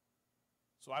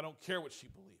 So I don't care what she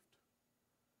believed.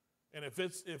 And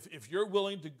if you're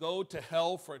willing to go to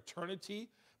hell for eternity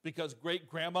because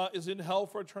great-grandma is in hell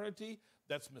for eternity,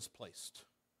 that's misplaced.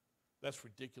 That's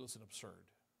ridiculous and absurd.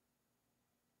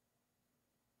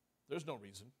 There's no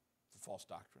reason for false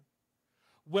doctrine.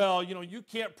 Well, you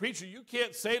can't preach or you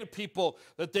can't say to people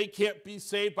that they can't be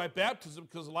saved by baptism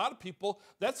because a lot of people,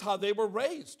 that's how they were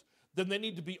raised. Then they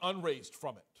need to be unraised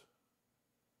from it.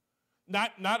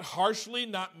 Not harshly,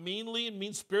 not meanly and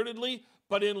mean-spiritedly,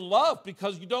 but in love,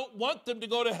 because you don't want them to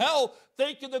go to hell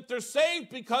thinking that they're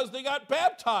saved because they got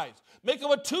baptized. Make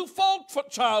them a twofold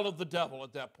child of the devil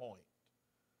at that point.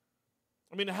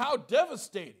 I mean, how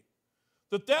devastating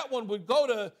that one would go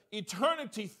to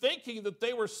eternity thinking that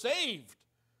they were saved.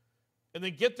 And they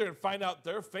get there and find out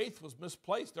their faith was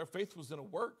misplaced. Their faith was in a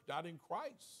work, not in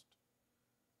Christ.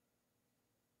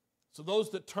 So those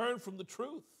that turn from the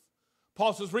truth,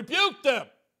 Paul says, rebuke them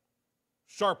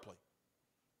sharply.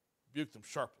 Rebuke them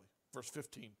sharply. Verse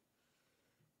 15.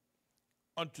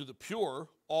 Unto the pure,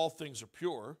 all things are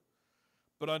pure,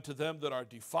 but unto them that are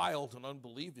defiled and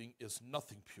unbelieving is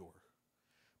nothing pure.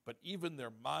 But even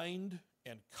their mind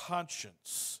and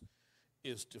conscience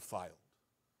is defiled.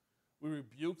 We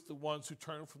rebuke the ones who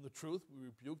turn from the truth. We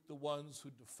rebuke the ones who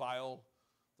defile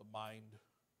the mind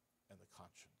and the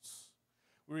conscience.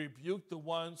 We rebuke the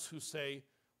ones who say,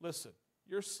 listen,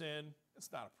 your sin,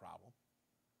 it's not a problem.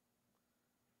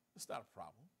 It's not a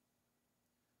problem.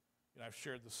 I've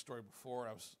shared this story before.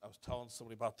 I was telling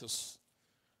somebody about this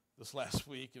last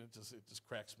week, and it just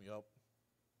cracks me up.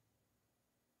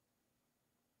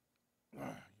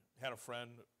 Had a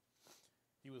friend.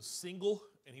 He was single,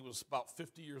 and he was about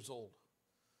 50 years old.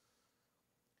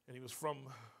 And he was from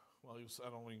well, I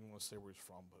don't even want to say where he's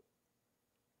from, but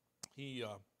he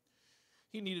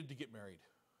needed to get married.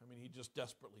 I mean, he just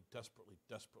desperately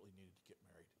needed to get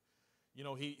married. You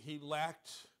know, he lacked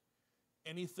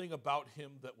anything about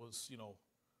him that was, you know,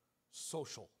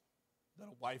 social, that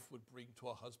a wife would bring to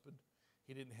a husband.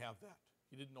 He didn't have that.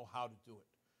 He didn't know how to do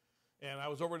it. And I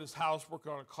was over at his house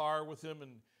working on a car with him,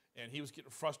 and he was getting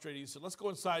frustrated. He said, let's go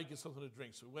inside and get something to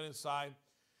drink. So we went inside,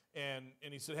 and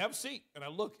he said, have a seat. And I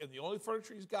looked, and the only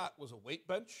furniture he's got was a weight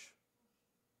bench.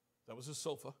 That was his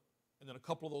sofa. And then a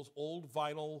couple of those old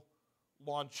vinyl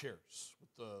lawn chairs with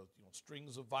the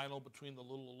strings of vinyl between the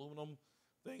little aluminum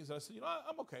things. And I said,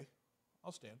 I'm okay.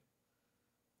 I'll stand.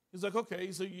 He's like, okay.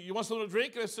 He said, you want something to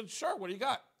drink? And I said, sure. What do you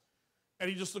got? And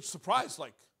he just looked surprised,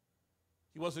 like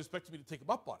he wasn't expecting me to take him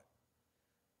up on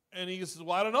it. And he says,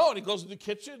 well, I don't know. And he goes to the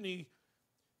kitchen, and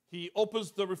he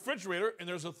opens the refrigerator, and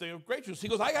there's a thing of grape juice. He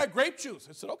goes, I got grape juice.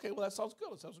 I said, okay, well, that sounds good.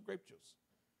 Let's have some grape juice.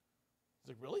 He's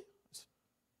like, really? I said,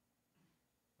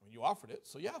 I mean, you offered it,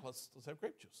 so yeah, let's have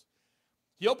grape juice.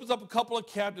 He opens up a couple of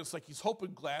cabinets like he's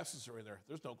hoping glasses are in there.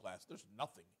 There's no glass. There's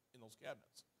nothing in those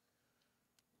cabinets.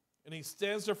 And he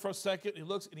stands there for a second, and he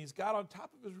looks, and he's got on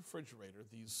top of his refrigerator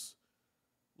these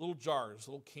little jars,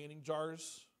 little canning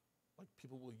jars, like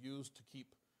people will use to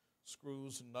keep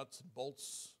screws and nuts and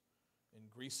bolts and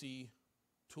greasy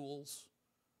tools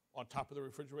on top of the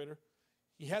refrigerator.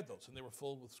 He had those, and they were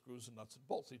filled with screws and nuts and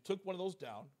bolts. So he took one of those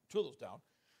down, two of those down,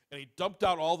 and he dumped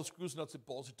out all the screws, nuts, and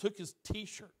bolts. He took his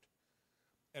T-shirt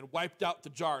and wiped out the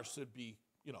jars so it'd be,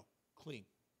 clean.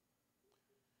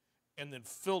 And then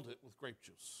filled it with grape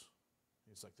juice.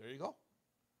 He's like, there you go.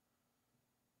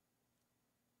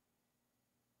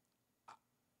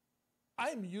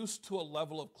 I'm used to a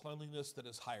level of cleanliness that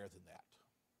is higher than that.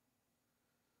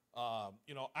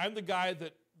 I'm the guy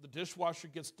that the dishwasher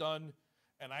gets done,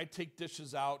 and I take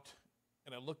dishes out,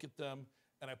 and I look at them,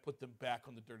 and I put them back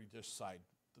on the dirty dish side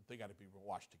that they got to be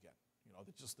washed again.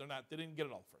 They didn't get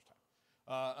it all the first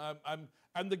time.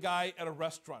 I'm the guy at a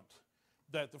restaurant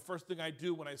that the first thing I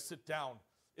do when I sit down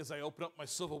is I open up my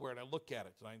silverware and I look at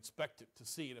it and I inspect it to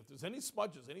see. And if there's any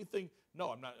smudges, anything, no,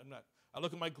 I'm not. I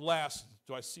look at my glass.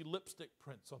 Do I see lipstick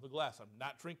prints on the glass? I'm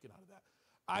not drinking out of that.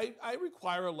 I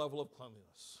require a level of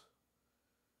cleanliness.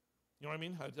 You know what I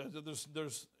mean?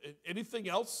 There's anything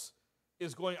else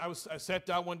is going. I sat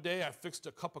down one day. I fixed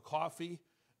a cup of coffee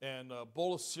and a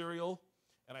bowl of cereal,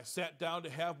 and I sat down to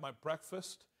have my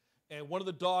breakfast. And one of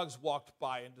the dogs walked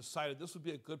by and decided this would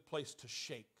be a good place to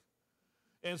shake.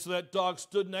 And so that dog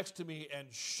stood next to me and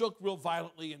shook real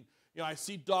violently. And I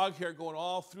see dog hair going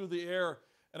all through the air.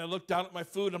 And I looked down at my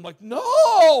food, and I'm like,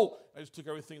 no! I just took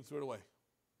everything and threw it away.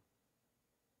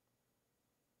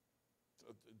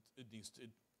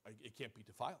 It can't be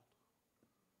defiled.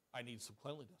 I need some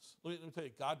cleanliness. Let me tell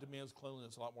you, God demands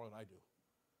cleanliness a lot more than I do.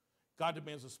 God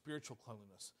demands a spiritual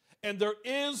cleanliness. And there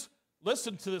is,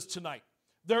 listen to this tonight,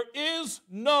 there is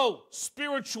no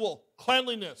spiritual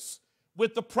cleanliness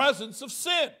with the presence of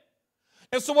sin.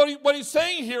 And so what he's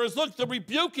saying here is, look, the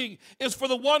rebuking is for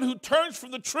the one who turns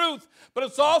from the truth, but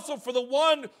it's also for the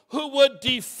one who would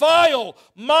defile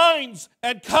minds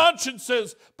and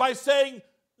consciences by saying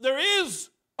there is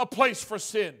a place for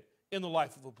sin in the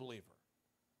life of a believer.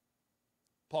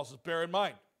 Paul says, bear in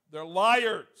mind, they're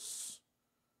liars.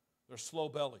 They're slow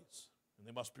bellies, and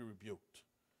they must be rebuked.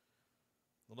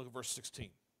 Now look at verse 16.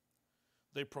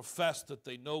 They profess that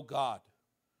they know God,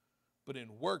 but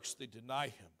in works they deny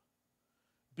him,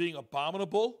 being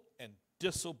abominable and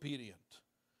disobedient,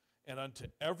 and unto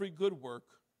every good work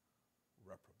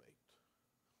reprobate.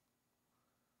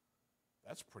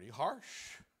 That's pretty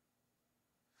harsh.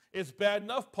 It's bad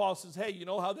enough, Paul says, hey, you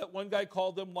know how that one guy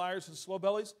called them liars and slow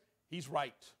bellies? He's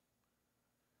right.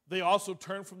 They also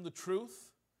turn from the truth.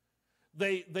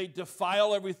 They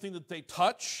defile everything that they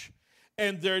touch,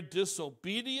 and their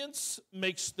disobedience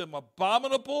makes them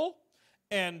abominable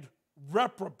and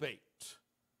reprobate.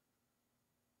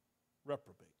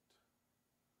 Reprobate.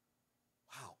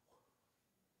 Wow.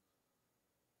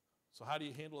 So how do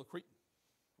you handle a Cretan?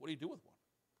 What do you do with one?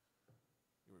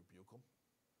 You rebuke them.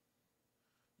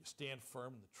 You stand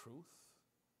firm in the truth.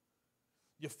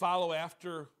 You follow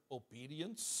after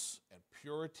obedience and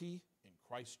purity in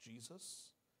Christ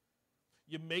Jesus.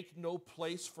 You make no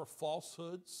place for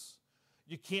falsehoods.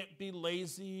 You can't be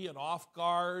lazy and off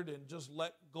guard and just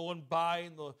let going by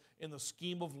in the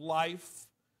scheme of life.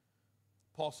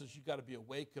 Paul says you got to be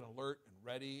awake and alert and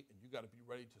ready, and you got to be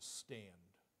ready to stand.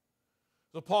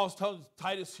 So Paul's telling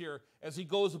Titus here as he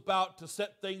goes about to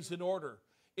set things in order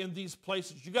in these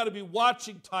places, you got to be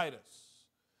watching, Titus.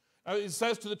 He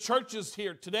says to the churches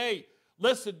here today,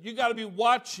 listen, you got to be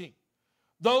watching,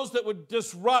 those that would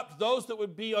disrupt, those that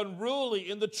would be unruly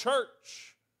in the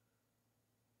church.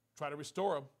 Try to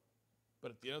restore them.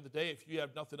 But at the end of the day, if you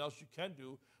have nothing else you can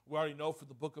do, we already know from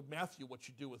the book of Matthew what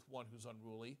you do with one who's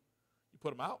unruly. You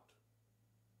put him out.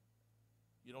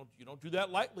 You don't do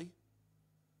that lightly.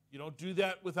 You don't do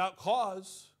that without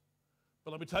cause.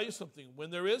 But let me tell you something. When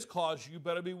there is cause, you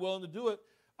better be willing to do it.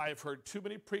 I have heard too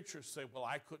many preachers say, well,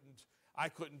 I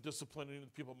couldn't discipline any of the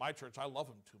people in my church. I love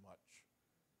them too much.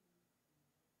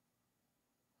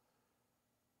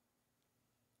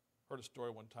 Heard a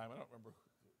story one time. I don't remember.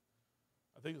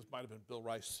 I think this might have been Bill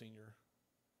Rice Sr.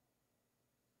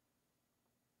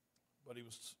 But he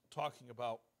was talking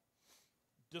about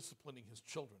disciplining his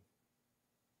children.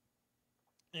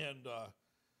 And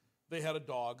they had a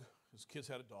dog. His kids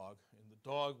had a dog. And the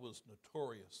dog was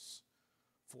notorious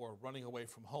for running away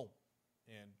from home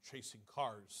and chasing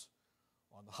cars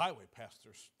on the highway past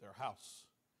their house.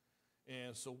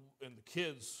 And the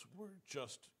kids were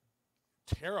just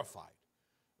terrified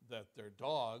that their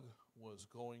dog was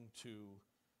going to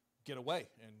get away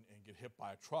and get hit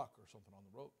by a truck or something on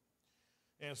the road.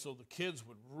 And so the kids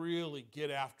would really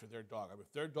get after their dog. I mean,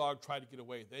 if their dog tried to get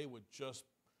away, they would just,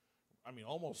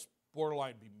 almost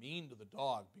borderline be mean to the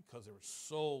dog because they were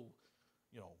so,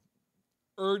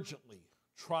 urgently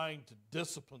trying to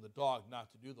discipline the dog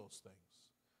not to do those things.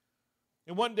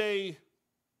 And one day,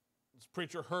 this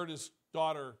preacher heard his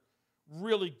daughter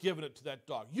really giving it to that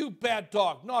dog. You bad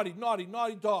dog, naughty, naughty,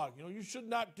 naughty dog. You should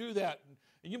not do that.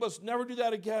 And you must never do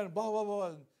that again, blah, blah,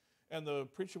 blah. And the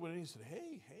preacher went in and he said,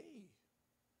 hey,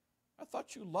 I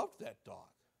thought you loved that dog.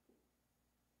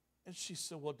 And she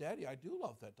said, well, Daddy, I do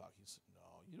love that dog. He said, no,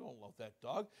 you don't love that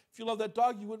dog. If you love that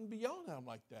dog, you wouldn't be yelling at him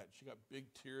like that. She got big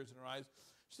tears in her eyes.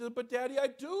 She said, but Daddy, I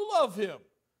do love him.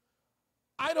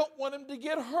 I don't want him to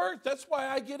get hurt. That's why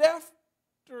I get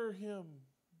after him.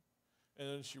 And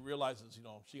then she realizes,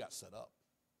 she got set up.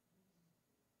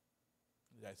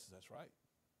 And Dad says, that's right.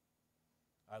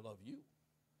 I love you.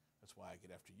 That's why I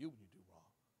get after you when you do wrong.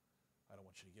 I don't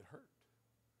want you to get hurt.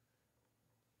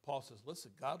 Paul says,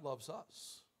 listen, God loves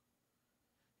us.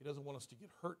 He doesn't want us to get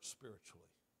hurt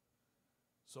spiritually.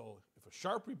 So if a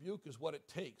sharp rebuke is what it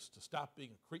takes to stop being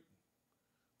a Cretan,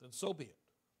 then so be it.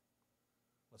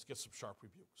 Let's get some sharp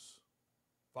rebukes.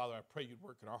 Father, I pray you'd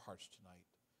work in our hearts tonight.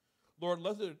 Lord,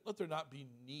 let there not be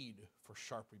need for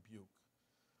sharp rebuke.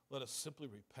 Let us simply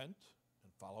repent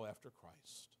and follow after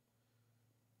Christ.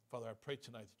 Father, I pray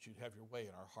tonight that you'd have your way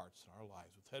in our hearts and our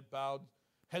lives. With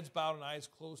heads bowed and eyes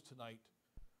closed tonight,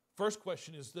 first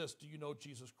question is this: do you know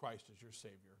Jesus Christ as your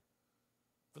Savior?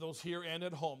 For those here and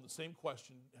at home, the same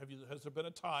question: has there been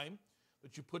a time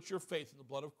that you put your faith in the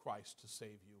blood of Christ to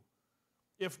save you?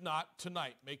 If not,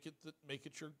 tonight, make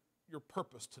it your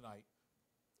purpose tonight.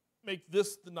 Make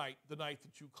this the night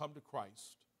that you come to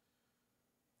Christ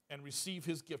and receive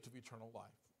his gift of eternal life.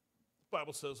 The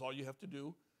Bible says all you have to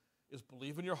do is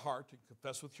believe in your heart and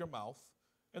confess with your mouth,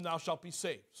 and thou shalt be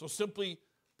saved. So simply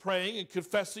praying and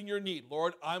confessing your need.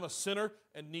 Lord, I'm a sinner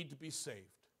and need to be saved.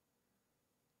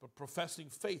 But professing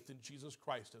faith in Jesus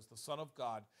Christ as the Son of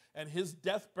God and his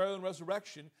death, burial, and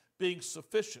resurrection being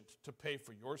sufficient to pay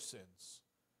for your sins.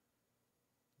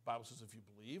 The Bible says if you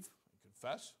believe and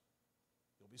confess,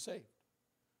 you'll be saved.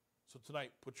 So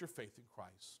tonight, put your faith in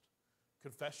Christ.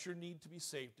 Confess your need to be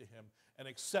saved to him and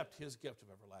accept his gift of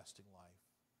everlasting life.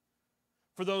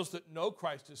 For those that know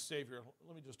Christ as Savior,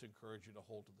 let me just encourage you to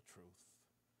hold to the truth.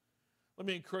 Let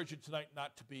me encourage you tonight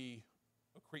not to be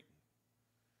a Cretan,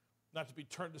 not to be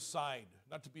turned aside,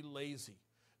 not to be lazy,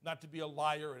 not to be a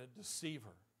liar and a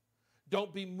deceiver.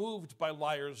 Don't be moved by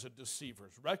liars and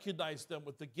deceivers. Recognize them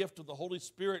with the gift of the Holy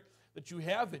Spirit that you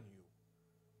have in you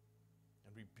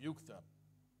and rebuke them,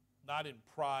 not in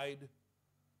pride,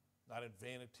 not in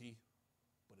vanity,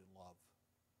 but in love.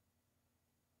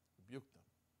 Rebuke them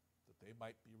that they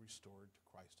might be restored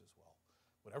to Christ as well.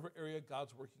 Whatever area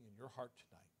God's working in your heart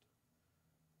tonight,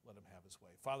 let him have his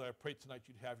way. Father, I pray tonight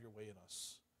you'd have your way in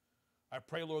us. I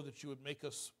pray, Lord, that you would make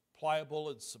us pliable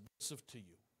and submissive to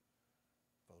you.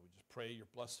 Father, we just pray your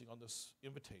blessing on this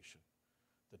invitation,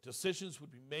 that decisions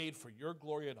would be made for your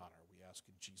glory and honor, we ask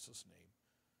in Jesus' name.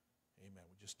 Amen.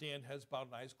 Would you stand, heads bowed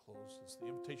and eyes closed as the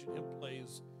invitation hymn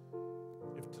plays?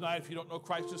 If you don't know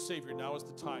Christ as Savior, now is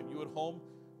the time. You at home,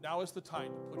 now is the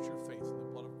time to put your faith in the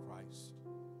blood of Christ.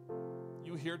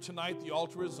 You here tonight, the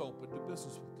altar is open. Do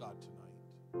business with God tonight.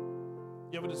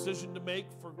 You have a decision to make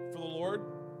for the Lord,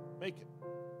 make it.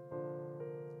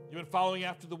 You've been following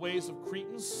after the ways of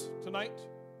Cretans tonight?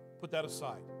 Put that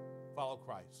aside. Follow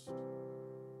Christ.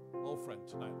 Oh, friend,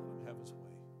 tonight let him have his way.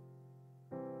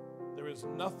 There is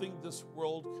nothing this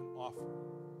world can offer.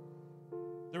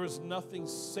 There is nothing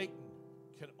Satan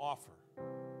can offer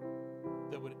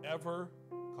that would ever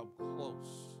come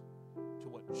close to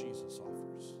what Jesus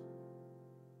offers.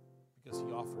 Because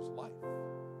he offers life,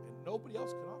 and nobody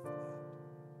else can offer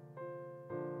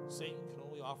that. Satan can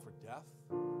only offer death.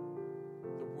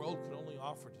 The world can only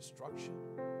offer destruction.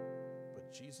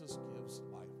 But Jesus gives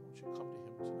life. Won't you come to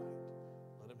him tonight?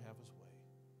 Let him have his way.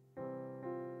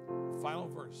 The final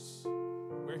verse.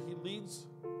 Where he leads,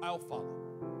 I'll follow.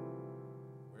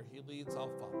 Where he leads, I'll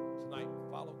follow. Tonight,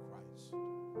 follow Christ.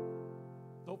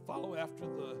 Don't follow after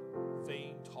the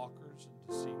vain talkers and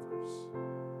deceivers.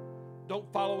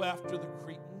 Don't follow after the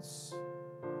Cretans.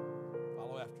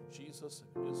 Follow after Jesus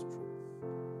and his truth.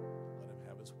 Let him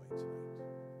have his way tonight.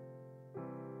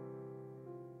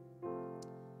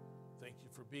 Thank you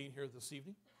for being here this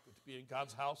evening. Good to be in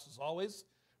God's house as always.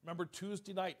 Remember,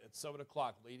 Tuesday night at 7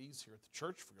 o'clock, ladies here at the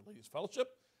church for your ladies'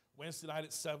 fellowship. Wednesday night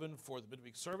at 7 for the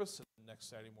midweek service. And next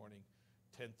Saturday morning,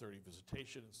 10:30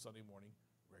 visitation. And Sunday morning,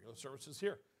 regular services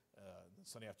here. And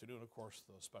Sunday afternoon, of course,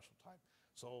 the special time.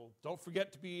 So don't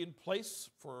forget to be in place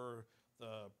for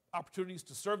the opportunities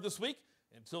to serve this week.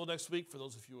 Until next week, for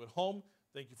those of you at home,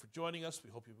 thank you for joining us. We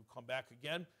hope you will come back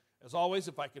again. As always,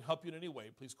 if I can help you in any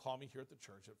way, please call me here at the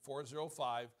church at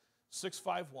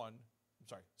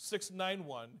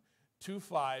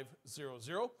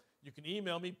 405-691-2500. You can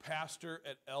email me,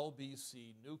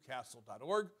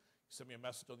 pastor@lbcnewcastle.org. Send me a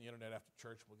message on the internet after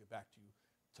church. We'll get back to you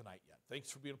tonight yet.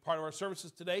 Thanks for being a part of our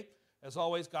services today. As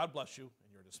always, God bless you,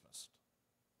 and you're dismissed.